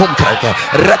 Lepantan Kumpreke,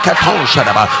 Rekatosha,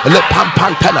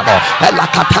 Lepampantenabo,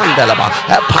 Elakatandelaba,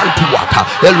 Epantuata,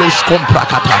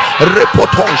 Eloskomprakata,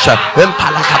 Repotosha,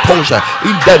 Empalakatosha.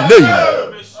 In the name,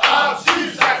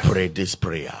 pray this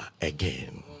prayer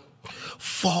again.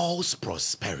 False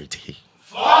prosperity.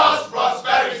 False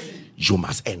prosperity. You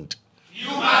must end.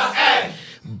 You must end.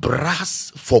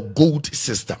 Brass for gold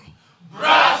system.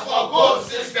 Brass for gold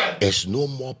system. Is no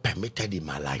more permitted in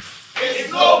my life.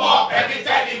 It's no more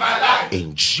permitted in my life.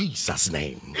 In Jesus'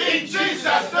 name. In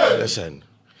Jesus' name. Listen,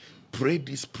 pray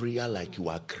this prayer like you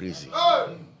are crazy.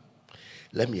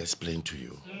 Let me explain to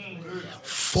you.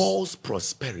 False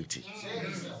prosperity,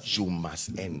 you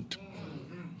must end.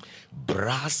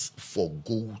 Brass for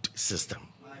gold system.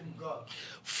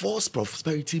 False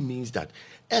prosperity means that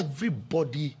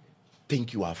everybody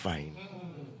think you are fine.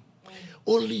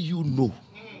 Only you know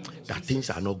that things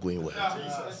are not going well.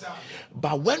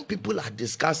 But when people are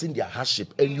discussing their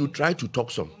hardship and you try to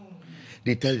talk some,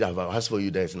 they tell you that as for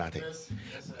you, there is nothing.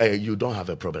 You don't have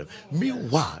a problem.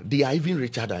 Meanwhile, they are even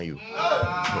richer than you.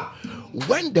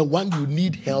 When the one you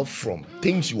need help from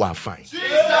thinks you are fine,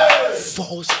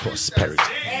 false prosperity.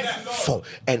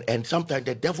 And sometimes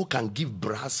the devil can give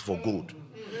brass for gold.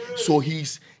 So he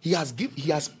has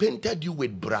painted you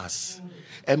with brass.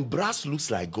 And brass looks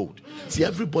like gold. See,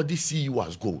 everybody see you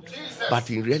as gold, but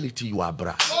in reality you are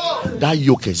brass. That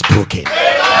yoke is broken.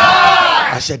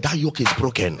 I said that yoke is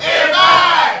broken.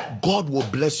 God will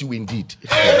bless you indeed.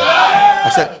 I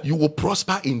said you will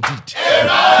prosper indeed.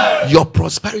 Your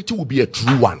prosperity will be a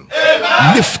true one.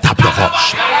 Lift up your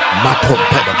voice.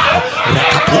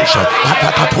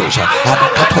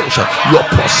 Your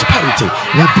prosperity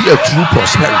will be a true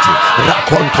prosperity.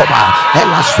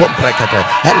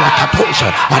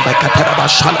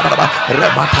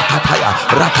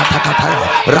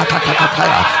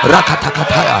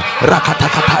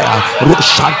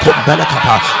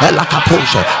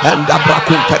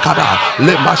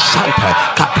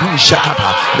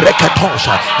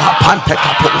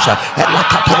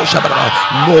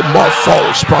 No more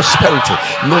false prosperity.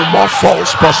 No more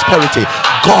false prosperity.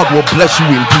 God will bless you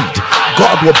indeed.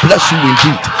 God will bless you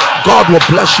indeed. God will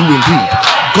bless you indeed.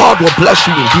 God will bless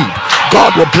you indeed.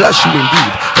 God will bless you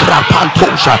indeed.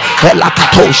 Rapantosha,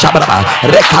 Elakatosha,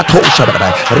 Rekatosha,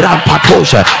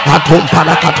 Rampatosha,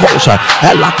 Atompalakatosha,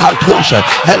 Elakatosha,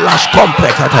 Elas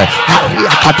Comprecata,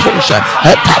 Ariakatosha,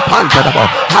 Etapantadaba,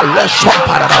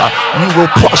 Alesomparada. You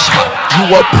will prosper. You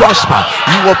will prosper.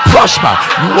 You will prosper.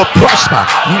 You will prosper.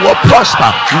 You will prosper.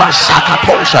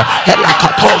 Masakatosha,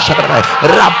 Elakatosha,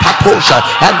 Rampatosha,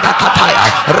 and Rakataya,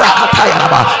 Rakataya.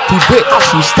 Today,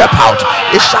 as you step out,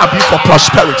 it shall be for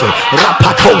prosperity.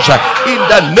 Rapatosha, in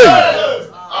the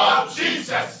name of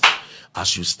Jesus.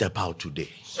 As you step out today,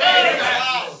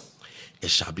 it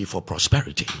shall be for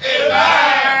prosperity.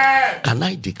 Amen. Can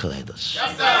I declare this?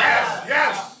 Yes,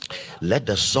 yes. Let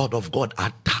the sword of God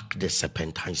attack the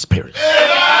serpentine spirits.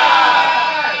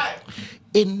 Amen.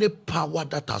 Any power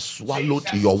that has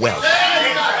swallowed your wealth,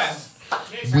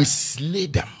 we slay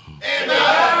them.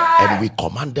 Amen. And we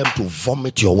command them to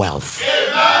vomit your wealth.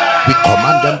 Amen. We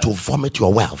command them to vomit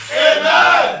your wealth.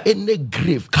 Amen. Any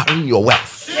grave carrying your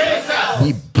wealth,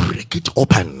 we break it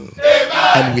open. Amen.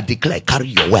 And we declare, carry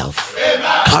your wealth.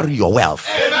 Amen. Carry your wealth.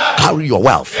 Amen. Carry your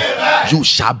wealth. Amen. You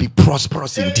shall be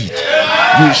prosperous indeed.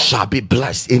 Amen. You shall be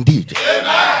blessed indeed.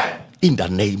 Amen. In the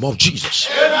name of Jesus.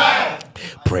 Amen.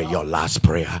 Pray your last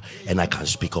prayer, and I can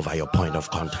speak over your point of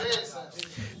contact.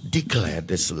 Declare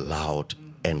this loud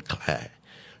and clear.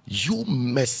 You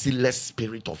merciless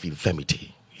spirit of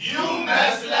infirmity. You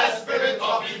merciless spirit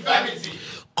of infirmity.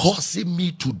 Causing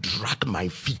me to drag my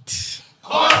feet.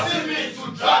 Causing me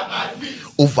to drag my feet.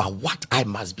 Over what I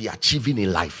must be achieving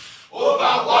in life. Over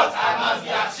what I must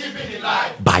be achieving in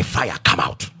life. By fire, come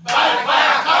out. By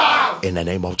fire, come out. In the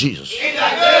name of Jesus. In the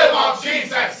name of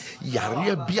Jesus.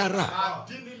 Yare biara.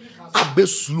 Abe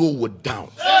slow it down.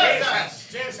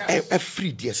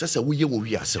 Every day, says we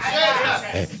MP.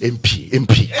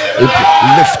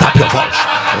 Lift up your voice.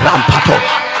 Rampato.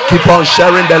 Keep on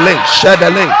sharing the link. Share the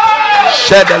link.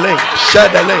 Share the link. Share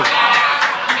the link.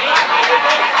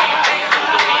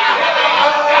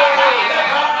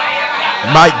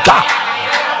 My God.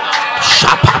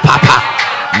 Shapapapa.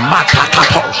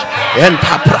 Matakatos.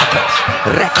 Entapratos.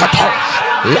 Rekatos.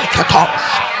 Lekatos.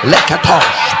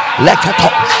 Lekatos.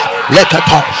 Lekatos.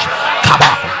 Lekatos. Come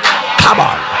on. Come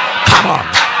on. Come on.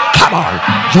 Come on.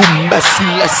 You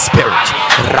merciless spirit.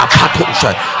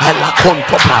 Rapatosha.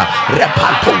 Elakontopa.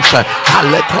 Repatosha.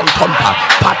 Alekontompa.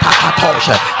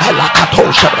 Patakatosha.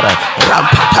 Elakatosha.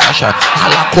 Rampatasha.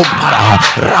 Alakumpara.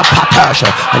 Rapatasha.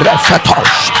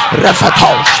 Refetos.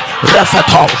 Refetos.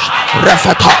 Refetos.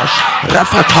 Refetos.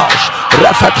 Refetos.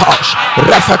 Refetos.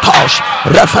 Refetos.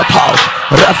 Refetos.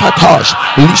 Refetos.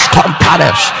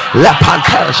 Liscompares.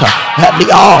 Lepantasha.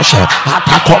 Eliosha.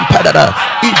 Atacompetitor.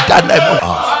 In the name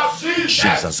of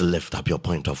Jesus, lift up your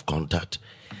point of contact.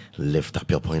 Lift up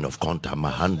your point of contact.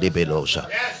 Mahandi belosha.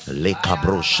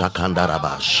 Lekabro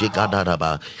shakandaraba.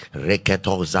 Shikadaraba.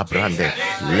 Reketo zabrande.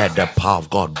 Let the power of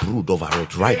God brood over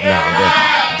it right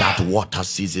now. That water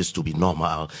ceases to be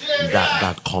normal.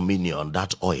 That communion,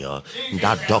 that oil,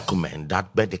 that document,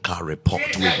 that medical report,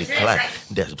 we declare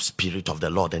the Spirit of the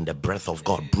Lord and the breath of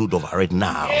God brood over it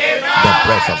now. The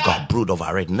breath of God brood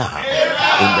over it now.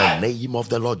 In the name of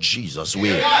the Lord Jesus,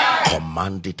 we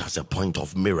command it as a point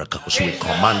of miracles. We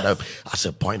command them as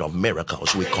a point of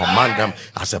miracles. We command them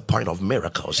as a point of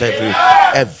miracles.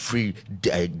 Every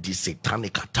the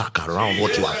satanic attack around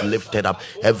what you have lifted up,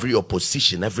 every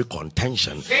opposition, every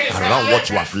contention around what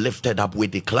you have lifted up, we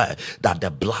declare that the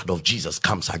blood of Jesus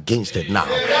comes against it now.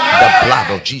 The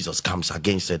blood of Jesus comes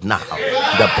against it now.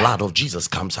 The blood of Jesus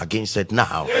comes against it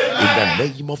now. In the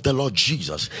name of the Lord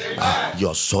Jesus,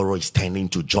 your sorrow is turning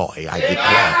to joy. I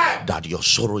declare that your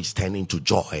sorrow is turning to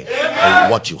joy.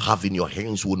 And what you have in your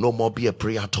hands will no more be a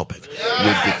prayer topic.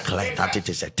 We declare that it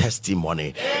is a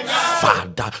testimony.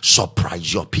 Father,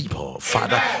 surprise your people.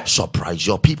 Father, surprise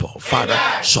your people. Father,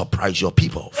 surprise your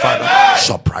people. Father,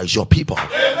 surprise your people.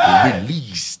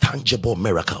 Release tangible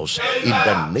miracles in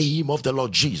the name of the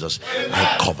Lord Jesus. Jesus.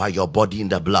 I cover your body in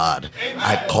the blood.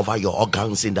 I cover your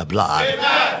organs in the blood.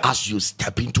 As you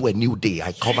step into a new day,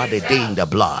 I cover the day in the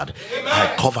blood.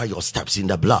 I cover your steps in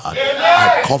the blood.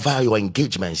 I cover your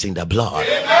engagements in the blood.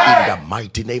 In the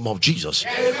mighty name of Jesus,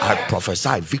 I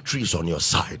prophesy victories on your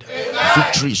side.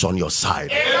 Victories on your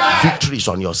side. Victories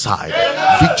on your side.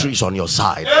 Victories on your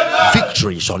side.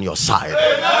 Victories on your side.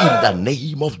 In the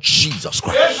name of Jesus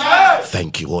Christ.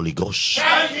 Thank you, Holy Ghost.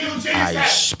 I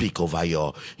speak over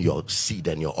your seed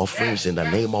and your offerings in the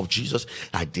name of Jesus.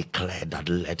 I declare that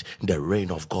let the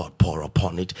rain of God pour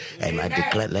upon it, and I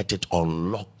declare let it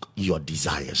unlock your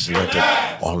desires. Let it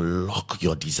unlock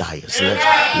your desires.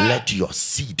 Let your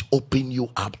seed open you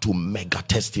up to mega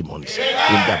testimonies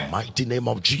in the mighty name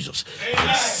of Jesus.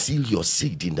 I seal your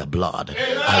seed in the blood.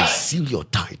 I seal your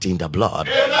tithe in the blood.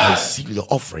 I seal your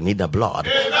offering in the blood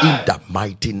in the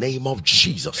mighty name of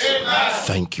Jesus.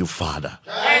 Thank you, Father,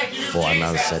 for an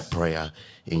answered prayer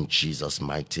in Jesus'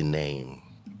 mighty name.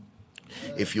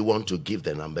 If you want to give,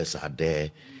 the numbers are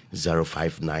there.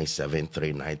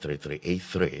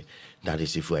 0597393383. That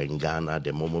is if you're in Ghana,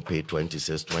 the Momo Pay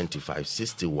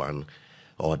 262561,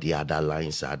 or the other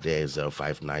lines are there.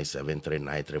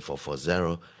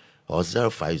 0597393440 or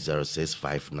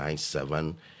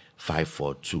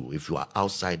 0506597542. If you are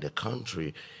outside the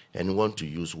country and want to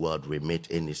use word remit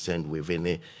any send with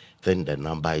any, then the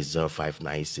number is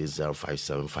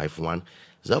 0596057051.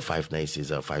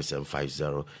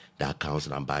 0596057050. The account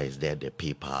number is there. The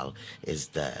PayPal is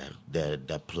the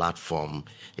platform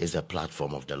is the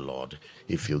platform of the Lord.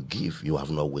 If you give, you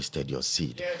have not wasted your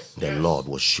seed. The Lord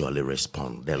will surely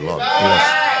respond. The Lord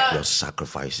bless your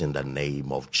sacrifice in the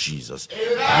name of Jesus.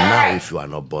 And now, if you are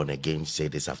not born again, say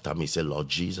this after me. Say, Lord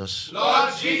Jesus,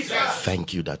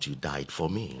 thank you that you died for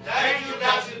me. Thank you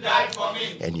that you died for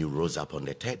me. And you rose up on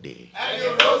the third day.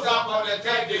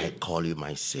 I call you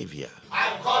my Savior.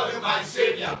 I call you my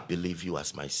Savior. I believe you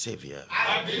as my Savior.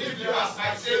 I believe you as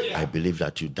my Savior. I believe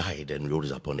that you died and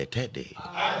rose up on the third day.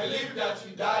 I believe that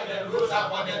you died and rose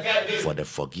up on the third day. For the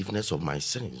forgiveness of my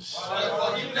sins. For the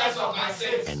forgiveness of my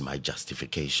sins. And my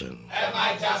justification. And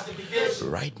my justification.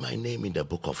 Write my name in the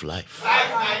book of life. Write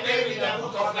my name in the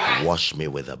book of life. Wash me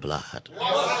with the blood.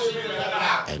 Wash me with the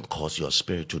blood. And cause your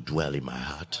spirit to dwell in my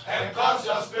heart. And cause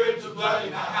your spirit to dwell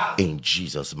in my heart. In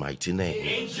Jesus' mighty name.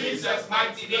 In Jesus'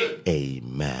 mighty name.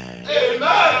 Amen.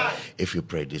 Amen. If you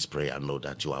pray this prayer, know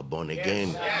that you are born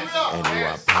again and you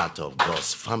are part of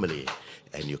God's family,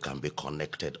 and you can be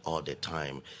connected all the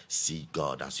time. See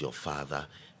God as your Father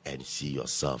and see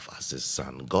yourself as His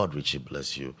Son. God richly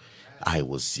bless you. I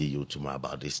will see you tomorrow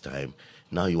about this time.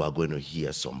 Now you are going to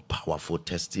hear some powerful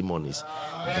testimonies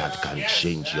that can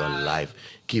change your life.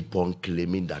 Keep on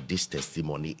claiming that this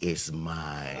testimony is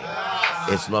mine.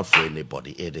 It's not for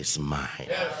anybody. It is mine.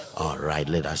 All right,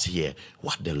 let us hear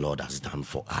what the Lord has done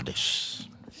for others.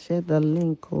 Share the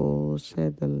link, oh,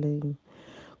 share the link.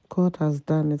 God has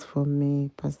done it for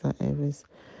me, Pastor Elvis.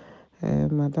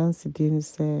 Madam Sidini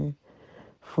said,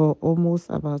 for almost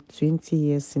about 20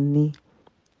 years in me,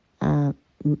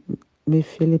 me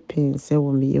Philippines, say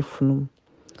wo me yefunu.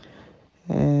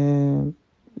 Me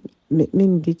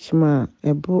ndichma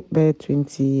ebo be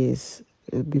 20 years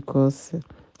because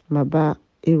my ba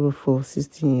ero for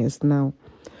 16 years now.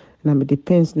 Na me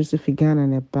depends no so fi Ghana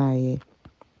na buy.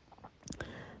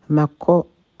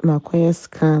 Makoye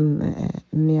scan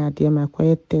ni ade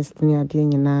makoye test ni ade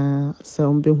nyina se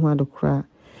ombehu adokra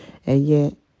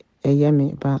eye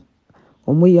me ba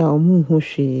omuya omu hu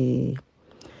hwe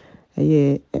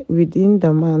within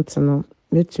the month no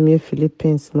metumi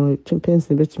Philippines no Philippines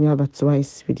betumi about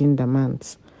twice within the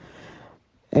month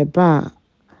eba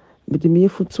betumi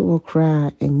futu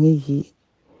okra enye yi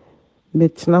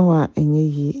metna ho a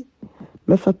enye yi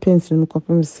mefa pens no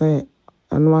kopem se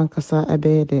anu ankasa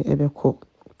ebe de ebeko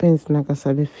pens na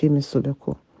kasa be fi me so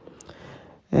beko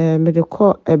me de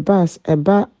call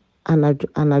eba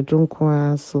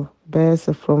anadwonko so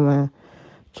best from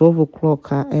 12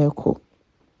 o'clock eko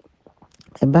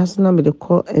eba so na me de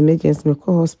call emergency me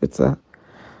call hospital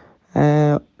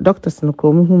doctors no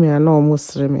ko mu hu me na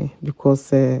almost me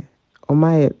because on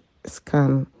my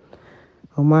scan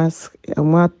omo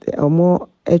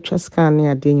scan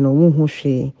ya de nyina omo hu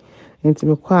hwe enti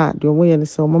me kwa de omo ye ne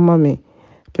se omo ma me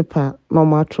paper no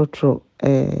ma trotro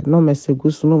no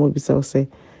message so no mo bisa o se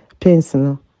pens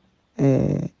no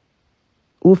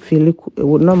o feel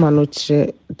no ma no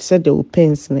che said the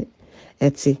pens ne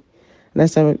eti na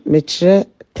se me kire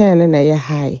 10 na ye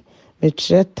high me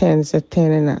kire 10 se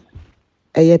 10 na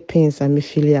eye pens a me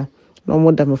filia no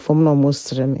mo da me form no mo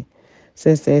stre me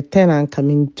se 10 anka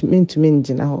me ntumi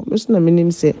ngina ho me so na me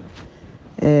nim se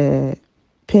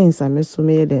pains I miss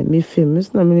me there, me feel,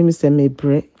 miss no me say me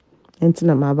break, and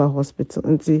na my hospital,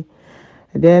 and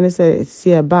then I say,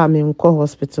 see a bar me call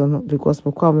hospital no, because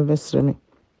me call me best me.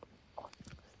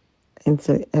 And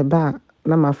a bar,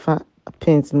 na my fat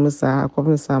pains, Musa,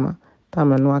 come summer,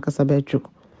 time and work as a bedroom.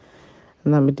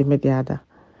 Na me de me the other.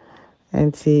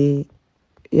 And see,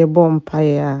 your bomb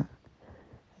pie,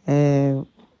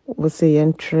 we say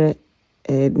entre,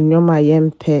 no my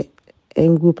yempe,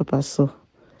 engu papa so.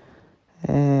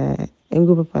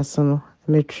 Engu papa so no,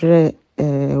 me tre,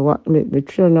 what me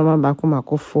tre no man back on my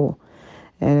coffo,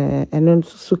 and non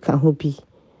suka hobi.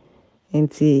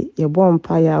 Enti ye bɔ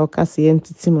mpaeɛ a ɔka sɛ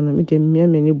yɛntete mu no mede mmea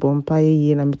m'ani bɔ mpaeɛ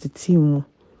yie na metete mu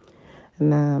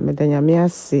na meda Nyame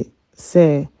ase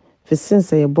sɛ fisin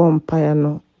sɛ yɛbɔ mpaeɛ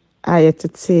no a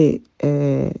yɛtete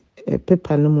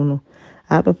paper no mu no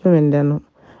apɛpɛ menda no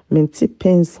mente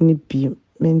pens ni bi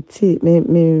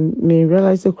me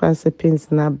realize kora sɛ pens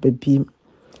na aba bi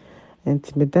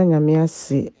enti meda Nyame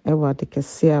ase ɛwɔ ade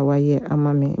kɛse a wayɛ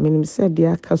ama me menim sɛ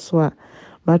deɛ aka so a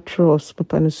matros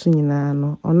papa no so nyinaa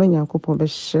no ono Nyankopɔn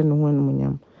bɛhyɛ no ho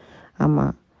animuonyam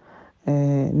ama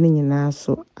ne nyinaa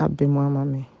so abem ama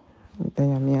me meda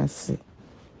Nyame ase.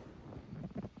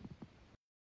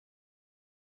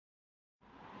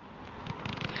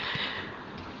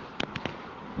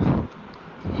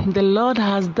 The Lord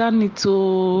has done it.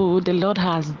 Oh, the Lord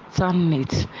has done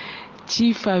it.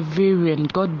 Chief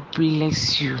Ivarian, God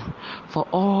bless you for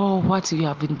all what you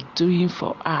have been doing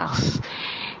for us.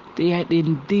 They are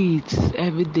indeed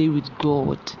every day with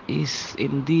God is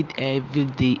indeed every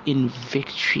day in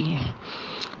victory.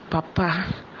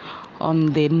 Papa,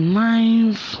 on the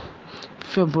 9th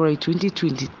February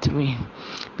 2023,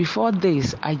 before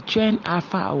this, I joined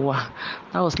Alpha Hour.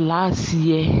 That was last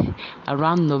year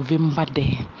around November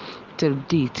day till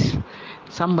date.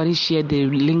 Somebody shared the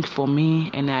link for me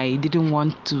and I didn't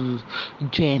want to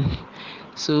join.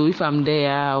 So if I'm there,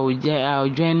 I'll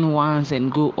join once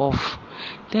and go off.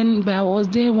 Then but I was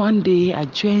there one day, I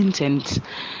joined and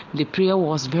the prayer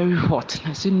was very hot.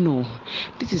 I said, no,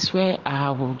 this is where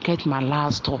I will get my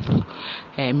last stop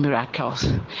miracles.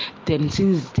 Then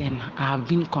since then, I have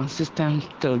been consistent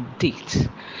till date.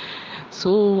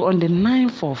 So on the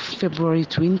 9th of February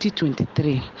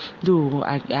 2023, though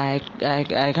I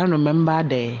can't remember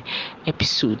the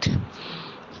episode,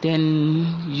 then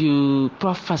you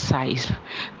prophesied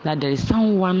that there is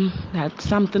someone that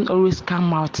something always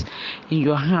come out in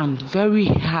your hand very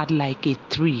hard like a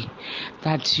tree,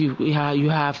 that you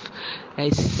have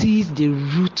seized the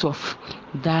root of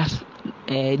that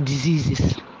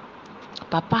diseases.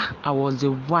 Papa, I was the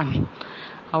one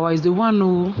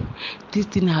who this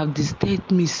thing have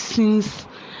disturbed me since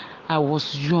I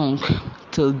was young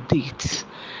till date.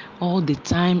 All the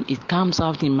time it comes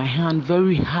out in my hand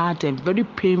very hard and very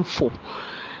painful.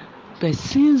 But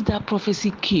since that prophecy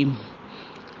came,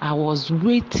 I was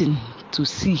waiting to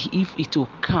see if it will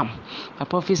come. My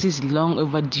prophecy is long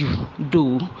overdue,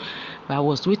 though. But I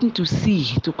was waiting to see,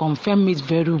 to confirm it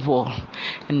very well.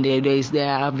 And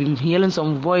there I've been hearing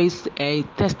some voice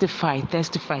testify.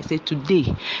 Say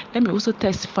today, let me also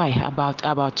testify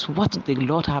about what the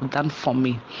Lord have done for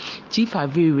me. Chief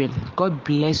Ivarian, God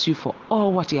bless you for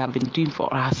all what you have been doing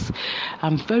for us.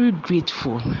 I'm very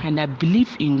grateful, and I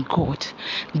believe in God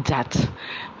that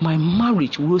my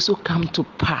marriage will also come to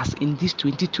pass in this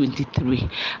 2023.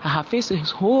 I have faced a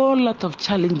whole lot of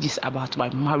challenges about my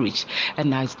marriage,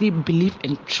 and I still believe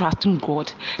and trust in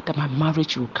God that my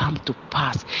marriage will come to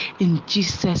pass. In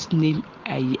Jesus' name,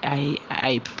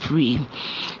 I pray.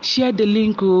 Share the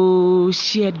link. Oh,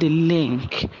 share the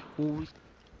link.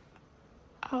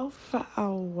 Alpha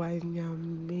Hour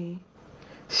Nyame.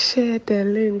 Share the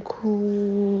link.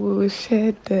 Oh,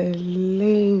 share the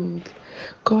link.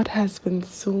 God has been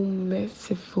so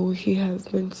merciful. He has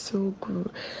been so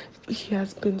good. He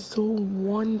has been so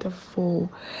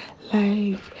wonderful.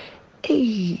 Like,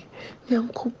 hey,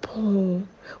 Nyankopon,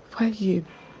 why you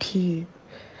be?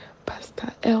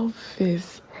 Pastor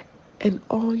Elvis and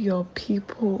all your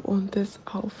people on this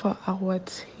Alpha Hour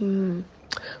team.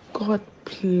 God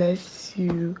bless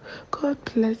you. God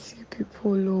bless you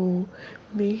people. Oh,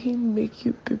 may He make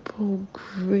you people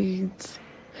great.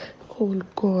 Oh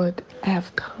God, I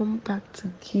have come back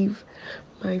to give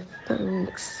my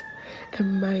thanks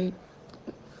and I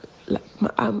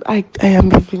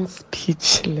am even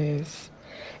speechless.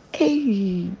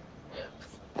 Hey,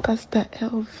 Pastor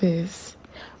Elvis,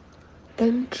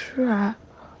 enter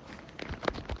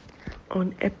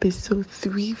on episode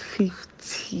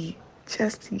 350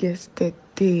 just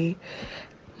yesterday.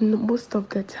 Most of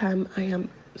the time I am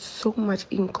so much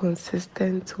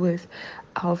inconsistent with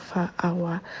Alpha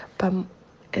Hour, but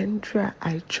Endra,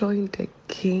 I joined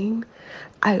again.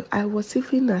 I was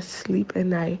even asleep,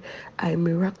 and I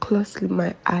miraculously,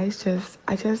 my eyes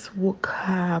I just woke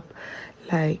up,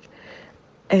 like,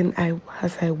 and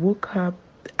as I woke up,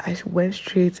 I went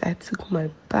straight, I took my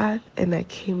bath, and I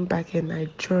came back and I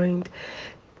joined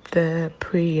the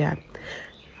prayer.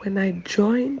 When I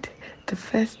joined, the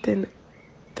first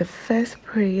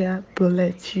prayer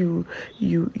bullet you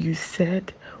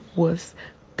said was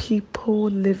people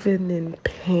living in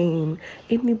pain.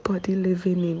 Anybody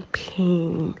living in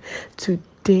pain,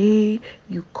 today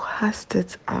you cast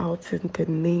it out in the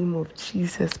name of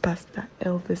Jesus. Pastor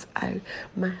Elvis,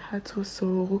 my heart was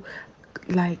so,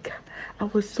 like, I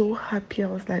was so happy. I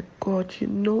was like, God,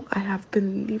 I have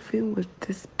been living with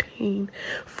this pain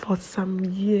for some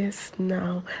years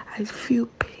now. I feel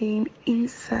pain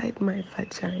inside my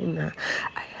vagina.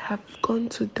 I have gone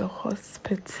to the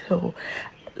hospital.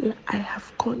 I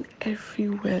have gone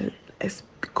everywhere. It's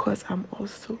because I'm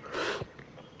also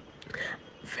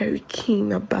very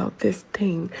keen about this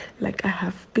thing. Like, I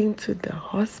have been to the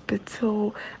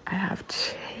hospital, I have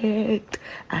checked,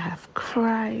 I have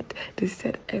cried. They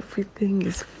said everything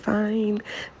is fine.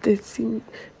 There seemed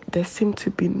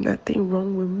to be nothing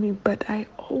wrong with me, but I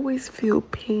always feel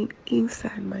pain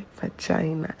inside my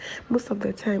vagina. Most of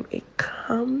the time it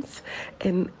comes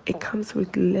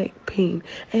with leg pain,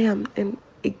 and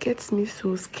it gets me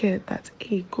so scared that,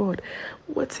 hey God,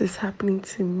 what is happening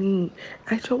to me?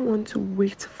 I don't want to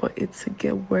wait for it to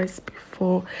get worse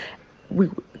before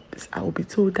I will be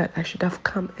told that I should have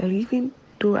come early, even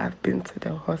though I've been to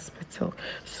the hospital.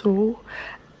 So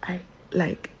I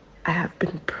have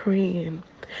been praying.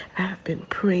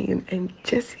 And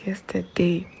just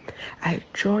yesterday I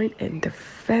joined, and the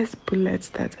first bullet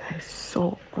that I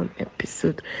saw on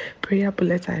prayer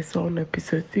bullet I saw on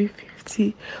episode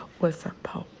 350 was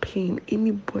about pain.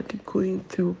 Anybody going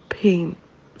through pain,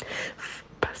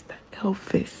 Pastor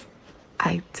Elvis,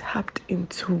 I tapped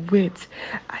into it.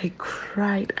 I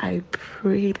cried, I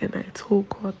prayed, and I told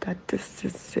God that this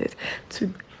is it.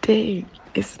 Today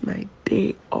is my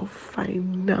day of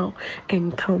final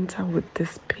encounter with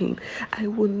this pain. I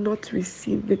will not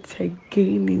receive it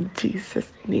again in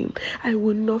Jesus' name. I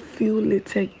will not feel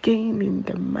it again in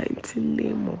the mighty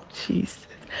name of Jesus.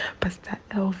 Pastor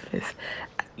Elvis,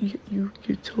 you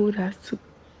told us to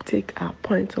take our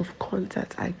point of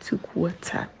contact. I took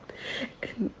water,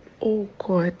 and oh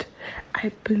God,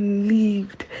 I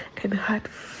believed and had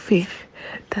faith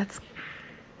that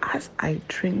as I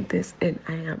drink this and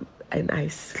I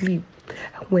sleep,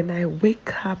 when I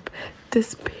wake up,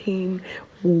 this pain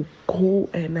will go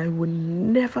and I will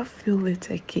never feel it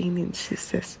again in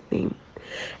Jesus' name.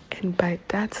 And by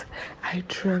that, I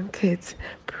drank it,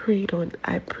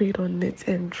 I prayed on it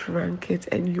and drank it,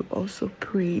 and you also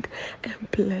prayed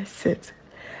and blessed it.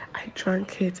 I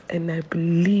drank it and I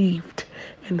believed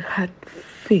and had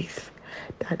faith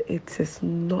that it is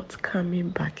not coming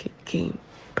back again.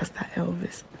 Pastor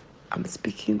Elvis, I'm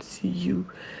speaking to you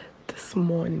this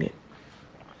morning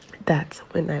that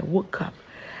when I woke up,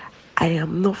 I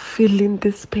am not feeling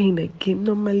this pain again.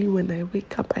 Normally when I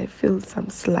wake up, I feel some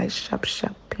slight sharp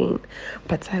pain,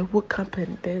 but I woke up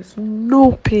and there's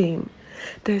no pain.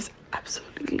 There's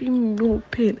absolutely no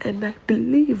pain, and I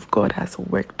believe God has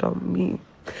worked on me.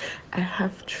 I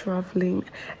have traveling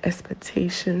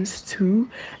expectations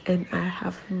too, and I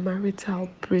have marital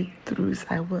breakthroughs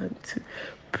I want to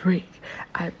break.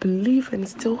 I believe and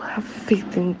still have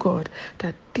faith in God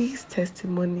that these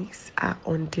testimonies are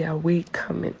on their way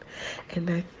coming. And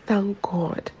I thank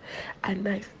God. And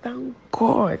I thank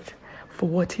God for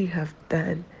what He has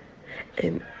done.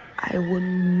 And I will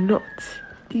not,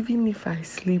 even if I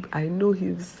sleep, I know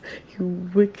He'll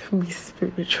wake me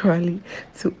spiritually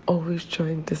to always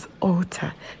join this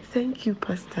altar. Thank you,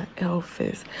 Pastor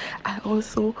Elvis. I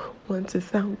also want to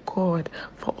thank God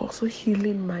for also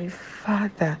healing my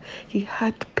father. He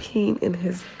had pain in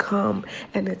his gum,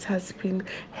 and it has been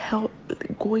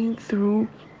going through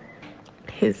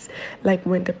his, like,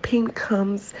 when the pain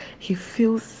comes, he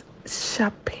feels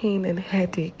sharp pain and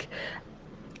headache.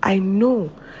 I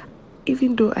know,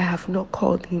 even though I have not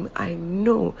called him, I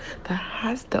know that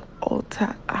as the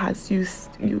altar, as you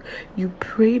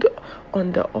prayed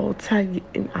on the altar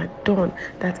in Adon,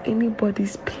 that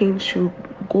anybody's pain should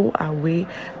go away.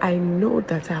 I know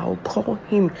that I'll call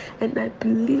him, and I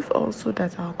believe also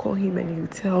that I'll call him and he'll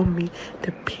tell me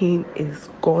the pain is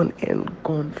gone and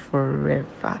gone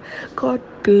forever. God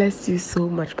bless you so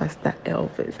much, Pastor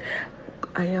Elvis.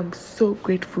 I am so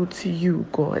grateful to you,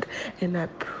 God, and I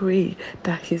pray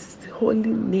that His holy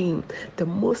name, the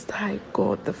Most High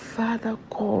God, the Father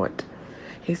God,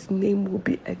 His name will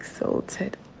be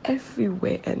exalted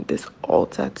everywhere, and this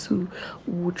altar too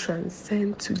will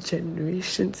transcend to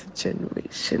generation,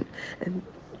 and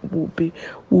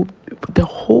the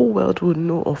whole world will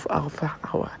know of Alpha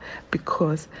Hour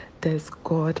because there's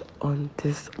God on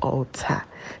this altar.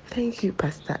 Thank you,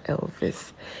 Pastor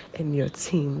Elvis and your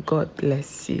team. God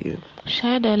bless you.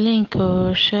 Share the link,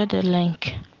 share the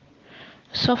link.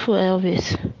 Suffer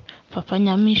Elvis. Papa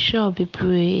nyame shira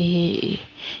bebree.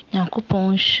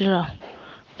 Nyankopɔn shira.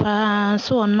 Pa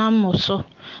so onam so.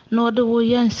 Na ode wo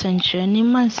ye nsɛnkyerɛnne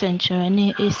ma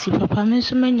nsɛnkyerɛnne esi. Papa me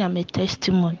so manya me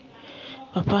testimony.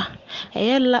 Papa,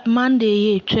 Monday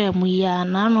ye twa mu ya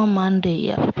na no Monday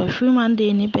ya. Papa free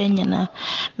Monday ni benyana.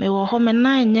 Me wo ho me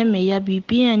na nya me ya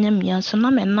bibi anya me ya so na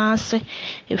me na ase.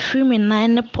 E free me na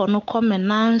ne po no ko me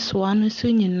na so anu so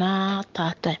nyina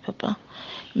tata papa.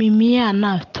 Mimi ya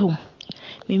na atom.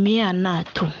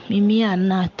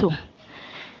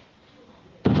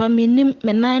 Papa minim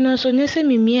me na no so nyese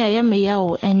mimi ya me ya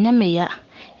o enya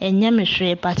me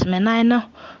hwe but me na no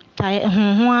tai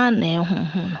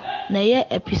na ye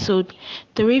episode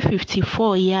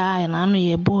 354 ya na no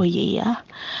ye boy ya.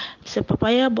 So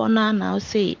papa ya bona now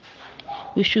say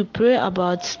we should pray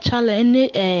about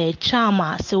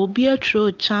charm. So be a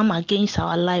true charm against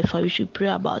our life. We should pray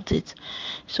about it.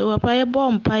 So papa ya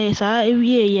bon pa sa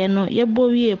ewie no ye bo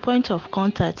wie point of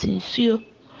contact nsuo.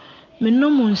 Me no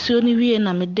nsuo ni wie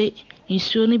na me de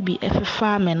nsuo ni bi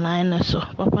efefa me nan na so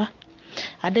papa.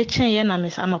 Ade chen ye na me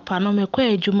sa no pa no me kwa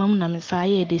adwuma mu na me sa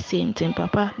ye the same thing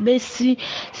papa. Besi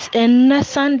en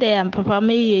Sunday am papa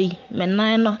me ye me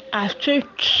nan no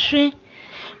atwetwe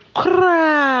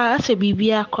kra ase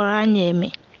bibia kra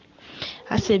nyeme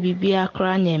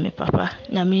papa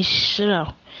nyame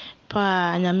shira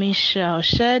pa nyame shira.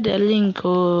 Share the link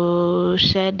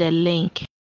share the link.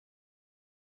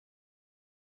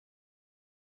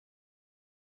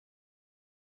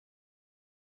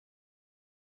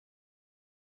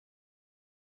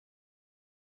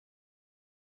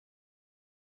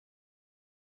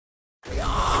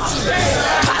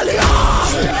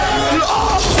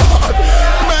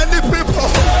 Many people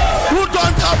who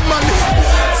don't have money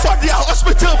for their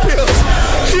hospital bills,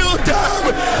 heal them.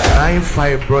 9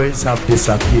 fibroids have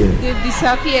disappeared. They've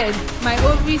disappeared. My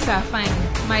ovaries are fine.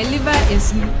 My liver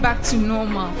is back to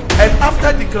normal. And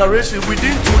after declaration,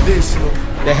 within 2 days,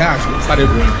 the hair started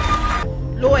growing.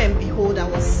 Lo and behold, I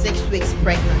was 6 weeks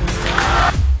pregnant.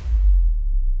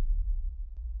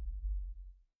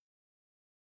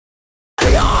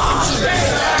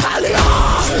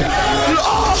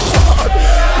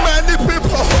 Many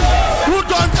people who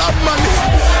don't have money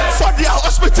for their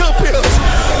hospital bills,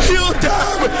 heal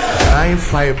them. 9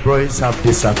 fibroids have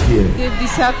disappeared. They've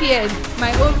disappeared.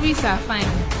 My ovaries are fine.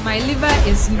 My liver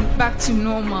is back to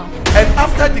normal. And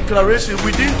after declaration,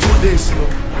 within 2 days,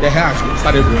 the hair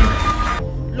started growing.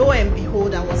 Lo and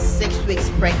behold, I was 6 weeks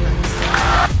pregnant.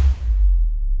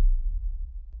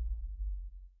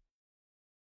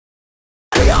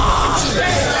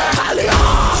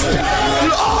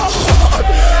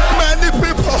 Many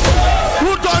people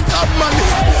who don't have money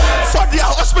for their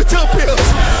hospital bills,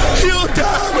 heal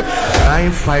them.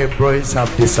 9 fibroids have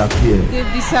disappeared.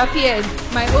 They've disappeared.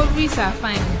 My ovaries are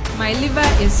fine. My liver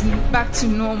is back to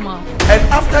normal. And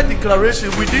after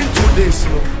declaration, within 2 days,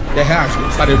 the hair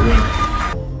started growing.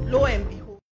 Lo and